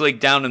Justice League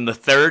down in the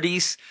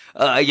 30s.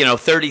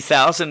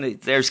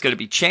 30,000, there's going to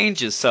be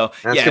changes. So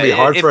it's going to be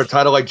hard for a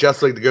title like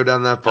Justice League to go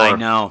down that far. I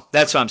know.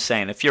 That's what I'm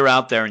saying. If you're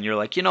out there and you're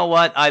like, you know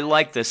what, I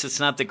like this. It's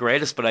not the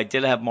greatest, but I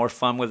did have more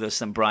fun with this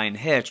than Brian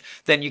Hitch.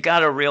 Then you got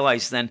to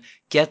realize, then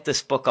get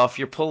this book off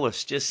your pull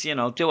list. Just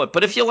do it.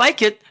 But if you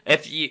like it,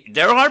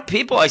 there are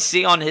people I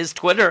see on his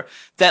Twitter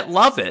that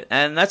love it,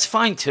 and that's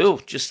fine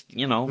too. Just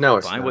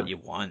buy what you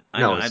want.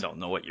 I don't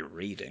know what you're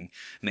reading.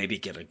 Maybe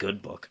get a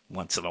good book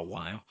once in a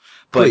while.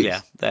 But Please.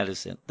 Yeah, that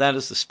is it. That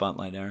is the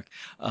spotlight, Eric.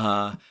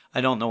 I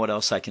don't know what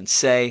else I can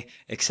say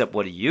except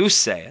what do you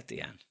say at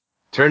the end?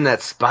 Turn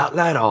that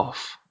spotlight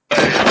off.